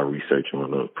a lot of research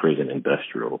on the prison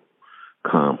industrial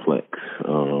complex,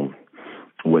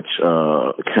 which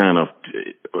kind of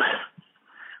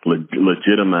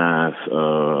legitimize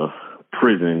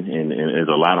prison, and there's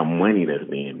a lot of money that's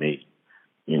being made,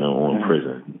 on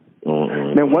prison,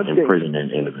 on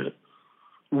imprisonment individuals.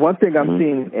 One thing I'm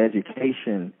seeing in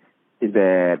education is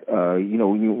that,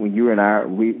 when you and I,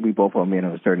 we both are men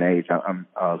of a certain age. I'm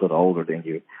a little older than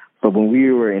you. But when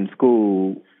we were in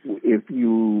school, if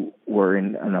you were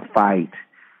in a fight,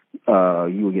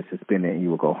 you would get suspended and you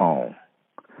would go home.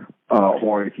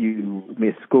 Or if you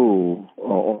missed school,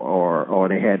 or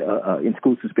they had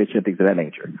in-school suspension, things of that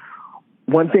nature.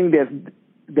 One thing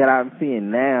that I'm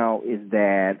seeing now is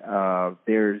that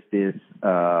there's this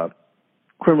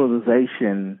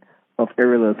criminalization of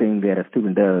every little thing that a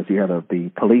student does. You have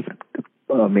the police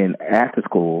men after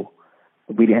school.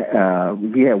 We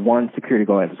had one security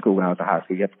guard at the school when I was in high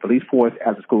school. You have the police force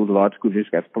after school. The large school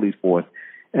district has the police force,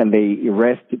 and they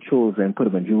arrest the children and put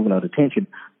them in juvenile detention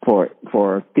for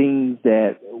things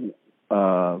that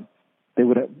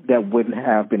wouldn't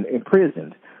have been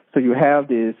imprisoned. So you have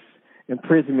this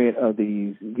imprisonment of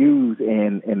these youths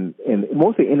and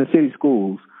mostly inner city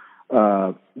schools,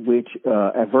 which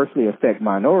adversely affect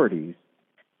minorities,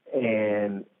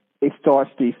 and it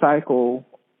starts the cycle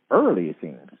early, it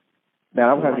seems.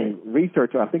 Now, I'm having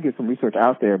research. I think there's some research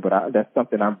out there, but that's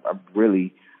something I'm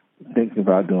really thinking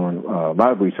about doing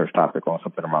my research topic on,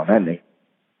 something around that name.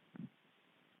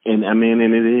 And I mean,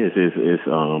 and it is. It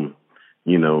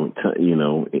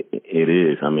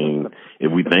is. I mean,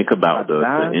 if we think about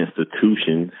the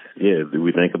institutions, if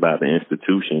we think about the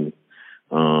institutions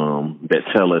that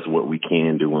tell us what we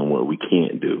can do and what we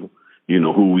can't do,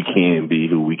 who we can be,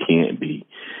 who we can't be.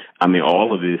 I mean,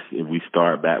 all of this, if we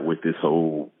start back with this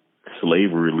whole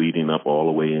slavery leading up all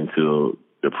the way into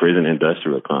the prison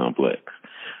industrial complex,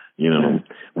 we don't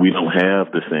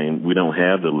have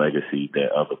the legacy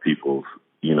that other people's,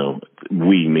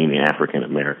 we meaning African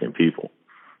American people,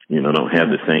 don't have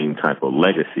the same type of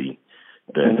legacy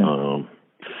that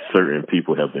certain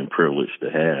people have been privileged to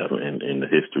have in the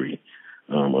history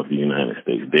of the United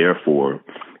States. Therefore,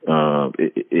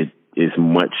 it is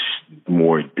much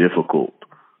more difficult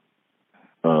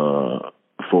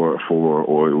or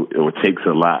it takes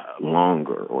a lot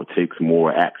longer, or takes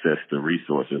more access to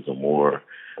resources, or more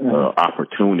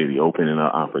opportunity, opening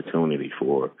up opportunity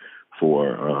for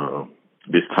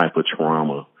this type of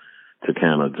trauma to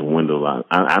kind of dwindle out.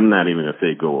 I'm not even gonna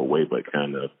say go away, but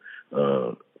kind of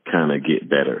get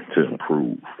better, to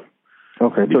improve.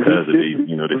 Okay, because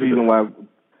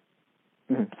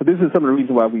so this is some of the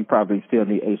reasons why we probably still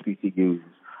need HBCUs,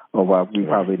 or why we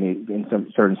probably need, in some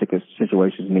certain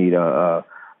situations, need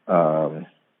I'm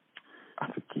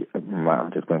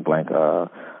just going blank.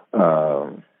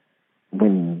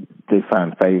 When they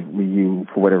find favor, you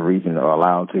for whatever reason are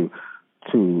allowed to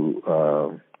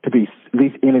be at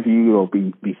least interviewed or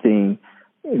be seen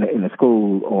in a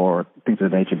school or things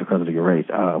of that nature because of your race.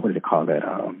 What do they call that?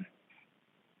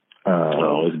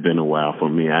 It's been a while for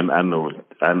me. I know.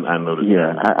 I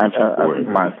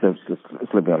might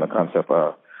slip on the concept.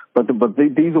 But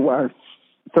these are why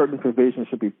certain provisions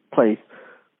should be placed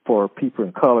for people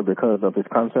in color because of this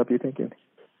concept. You're thinking?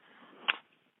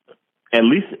 At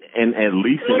least an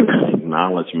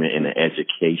acknowledgement and an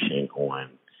education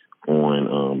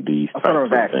on these types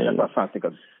of things. That's what I'm trying to think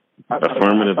of.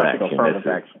 Affirmative action.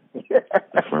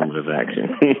 Affirmative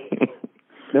action.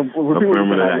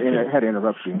 Had to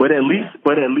interrupt you. But at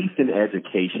least in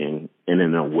education and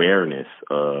an awareness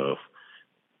of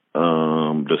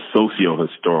the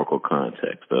socio-historical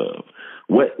context of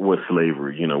what was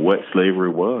slavery, what slavery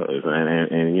was,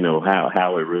 and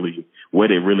how it really,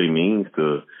 what it really means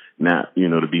to not,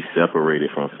 to be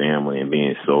separated from family and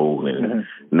being sold and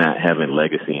not having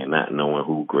legacy and not knowing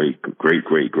who great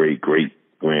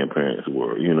grandparents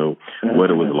were, what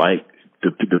it was like,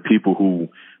 the people who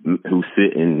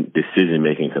sit in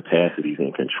decision-making capacities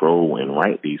and control and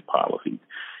write these policies.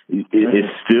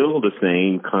 It's still the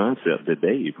same concept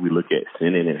today. If we look at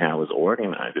Senate and how it's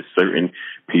organized, there's certain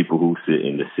people who sit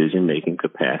in decision-making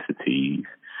capacities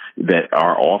that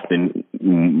are often,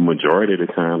 majority of the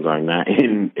times, are not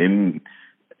in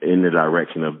the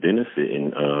direction of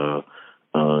benefiting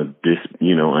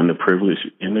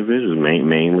underprivileged individuals,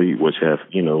 mainly which have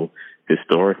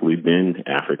historically been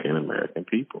African American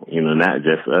people. Not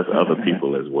just us, other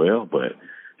people as well, but.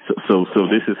 So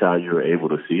this is how you're able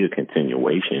to see a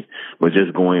continuation. But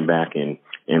just going back and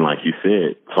like you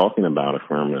said, talking about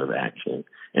affirmative action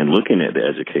and looking at the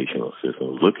educational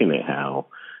system, looking at how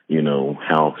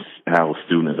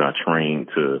students are trained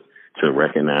to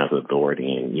recognize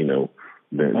authority and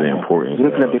the importance.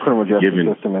 Looking at the criminal justice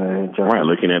system and right,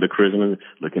 looking at the prison,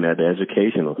 looking at the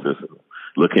educational system,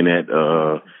 looking at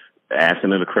asking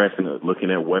the question,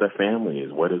 looking at what a family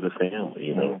is. What is a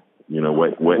family? You know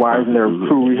what? Why isn't there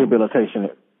true rehabilitation?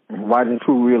 Why isn't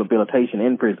true rehabilitation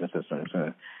in prison systems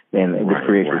and which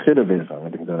creates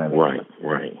recidivism?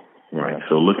 Right. Yeah.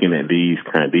 So looking at these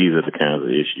are the kinds of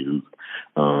issues,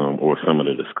 or some of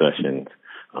the discussions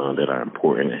that are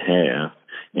important to have.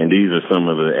 And these are some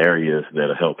of the areas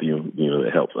that'll help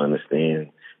that helps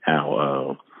understand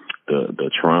how the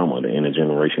trauma, the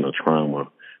intergenerational trauma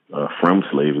from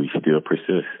slavery still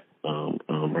persists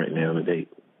right now today.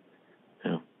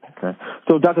 Yeah. Okay.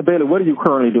 So, Dr. Bailey, what are you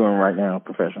currently doing right now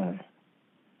professionally?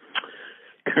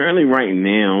 Currently, right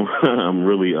now, I'm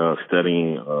really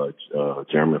studying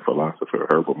German philosopher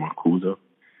Herbert Marcuse,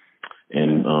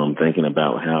 and thinking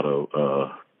about how to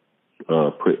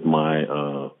put my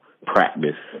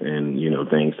practice and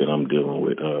things that I'm dealing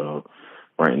with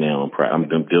right now. I'm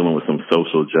dealing with some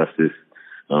social justice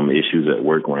issues at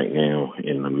work right now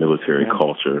in the military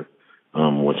culture,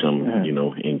 which I'm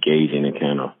engaging and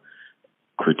kind of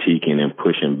critiquing and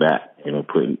pushing back,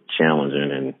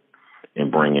 challenging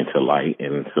and bringing to light.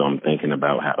 And so I'm thinking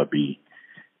about how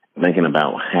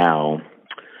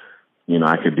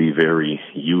I could be very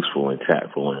useful and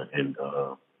tactful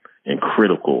and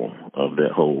critical of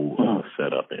that whole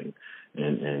setup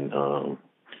and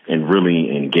really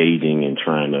engaging and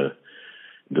trying to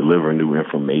deliver new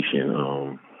information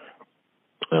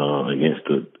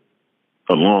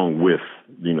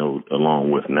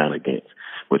not against,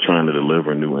 but trying to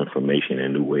deliver new information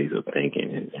and new ways of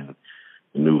thinking and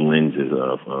new lenses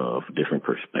of different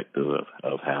perspectives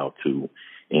of how to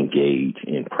engage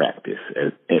in practice,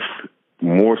 if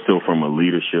more so from a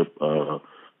leadership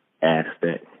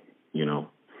aspect,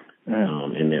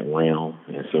 in that realm.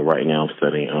 And so right now I'm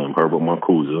studying Herbert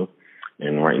Marcuse,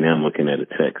 and right now I'm looking at a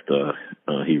text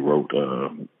he wrote,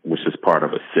 which is part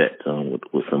of a set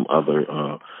with some other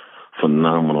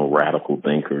phenomenal radical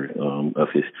thinkers of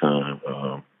his time.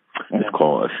 It's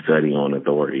called A Study on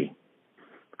Authority.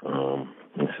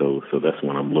 And so that's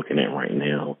what I'm looking at right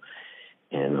now,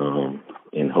 and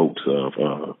in hopes of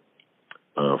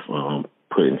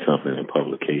putting something in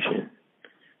publication.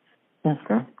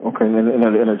 Okay.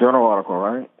 In a journal article,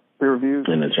 right? Peer reviewed?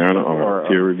 In a journal or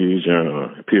peer-reviewed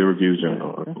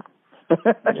journal.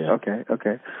 Yeah. Okay.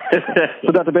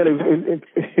 So, Dr. Bailey,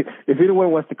 if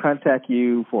anyone wants to contact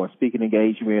you for a speaking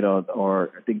engagement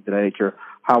or things of that nature,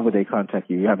 how would they contact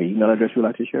you? You have an email address you'd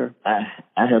like to share? I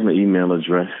have an email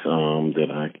address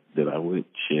that I would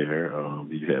share.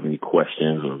 If you have any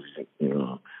questions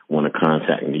or want to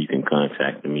contact me, you can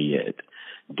contact me at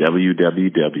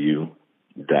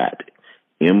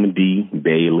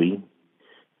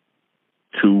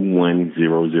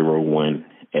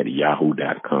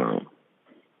www.mdbailey21001@yahoo.com.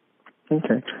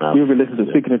 Okay. You've been listening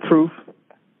to Speaking the Truth.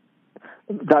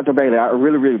 Dr. Bailey, I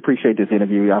really, really appreciate this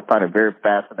interview. I find it very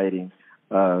fascinating.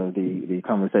 The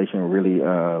conversation really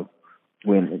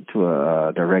went into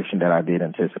a direction that I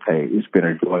didn't anticipate. It's been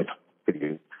a joy with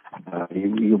you.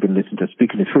 You've been listening to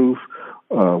Speaking the Truth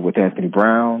with Anthony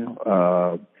Brown.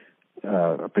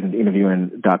 I've been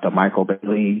interviewing Dr. Michael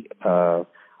Bailey, a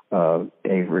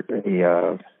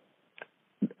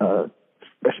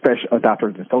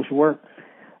doctorate in social work.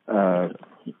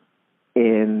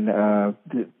 In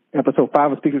episode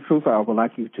 5 of Speaking the Truth, I would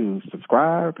like you to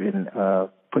subscribe and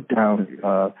put down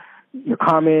your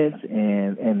comments,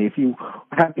 and if you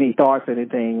have any thoughts or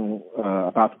anything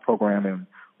about the program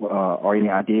or any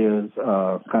ideas,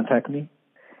 contact me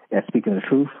at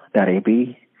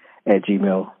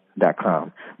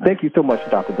speakingthetruth.ab@gmail.com. Thank you so much,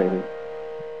 Dr. Bailey.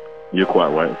 You're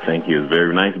quite right. Thank you. It's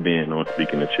very nice being on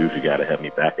Speaking the Truth. You got to have me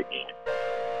back again.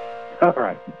 All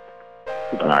right.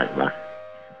 All right. Bye.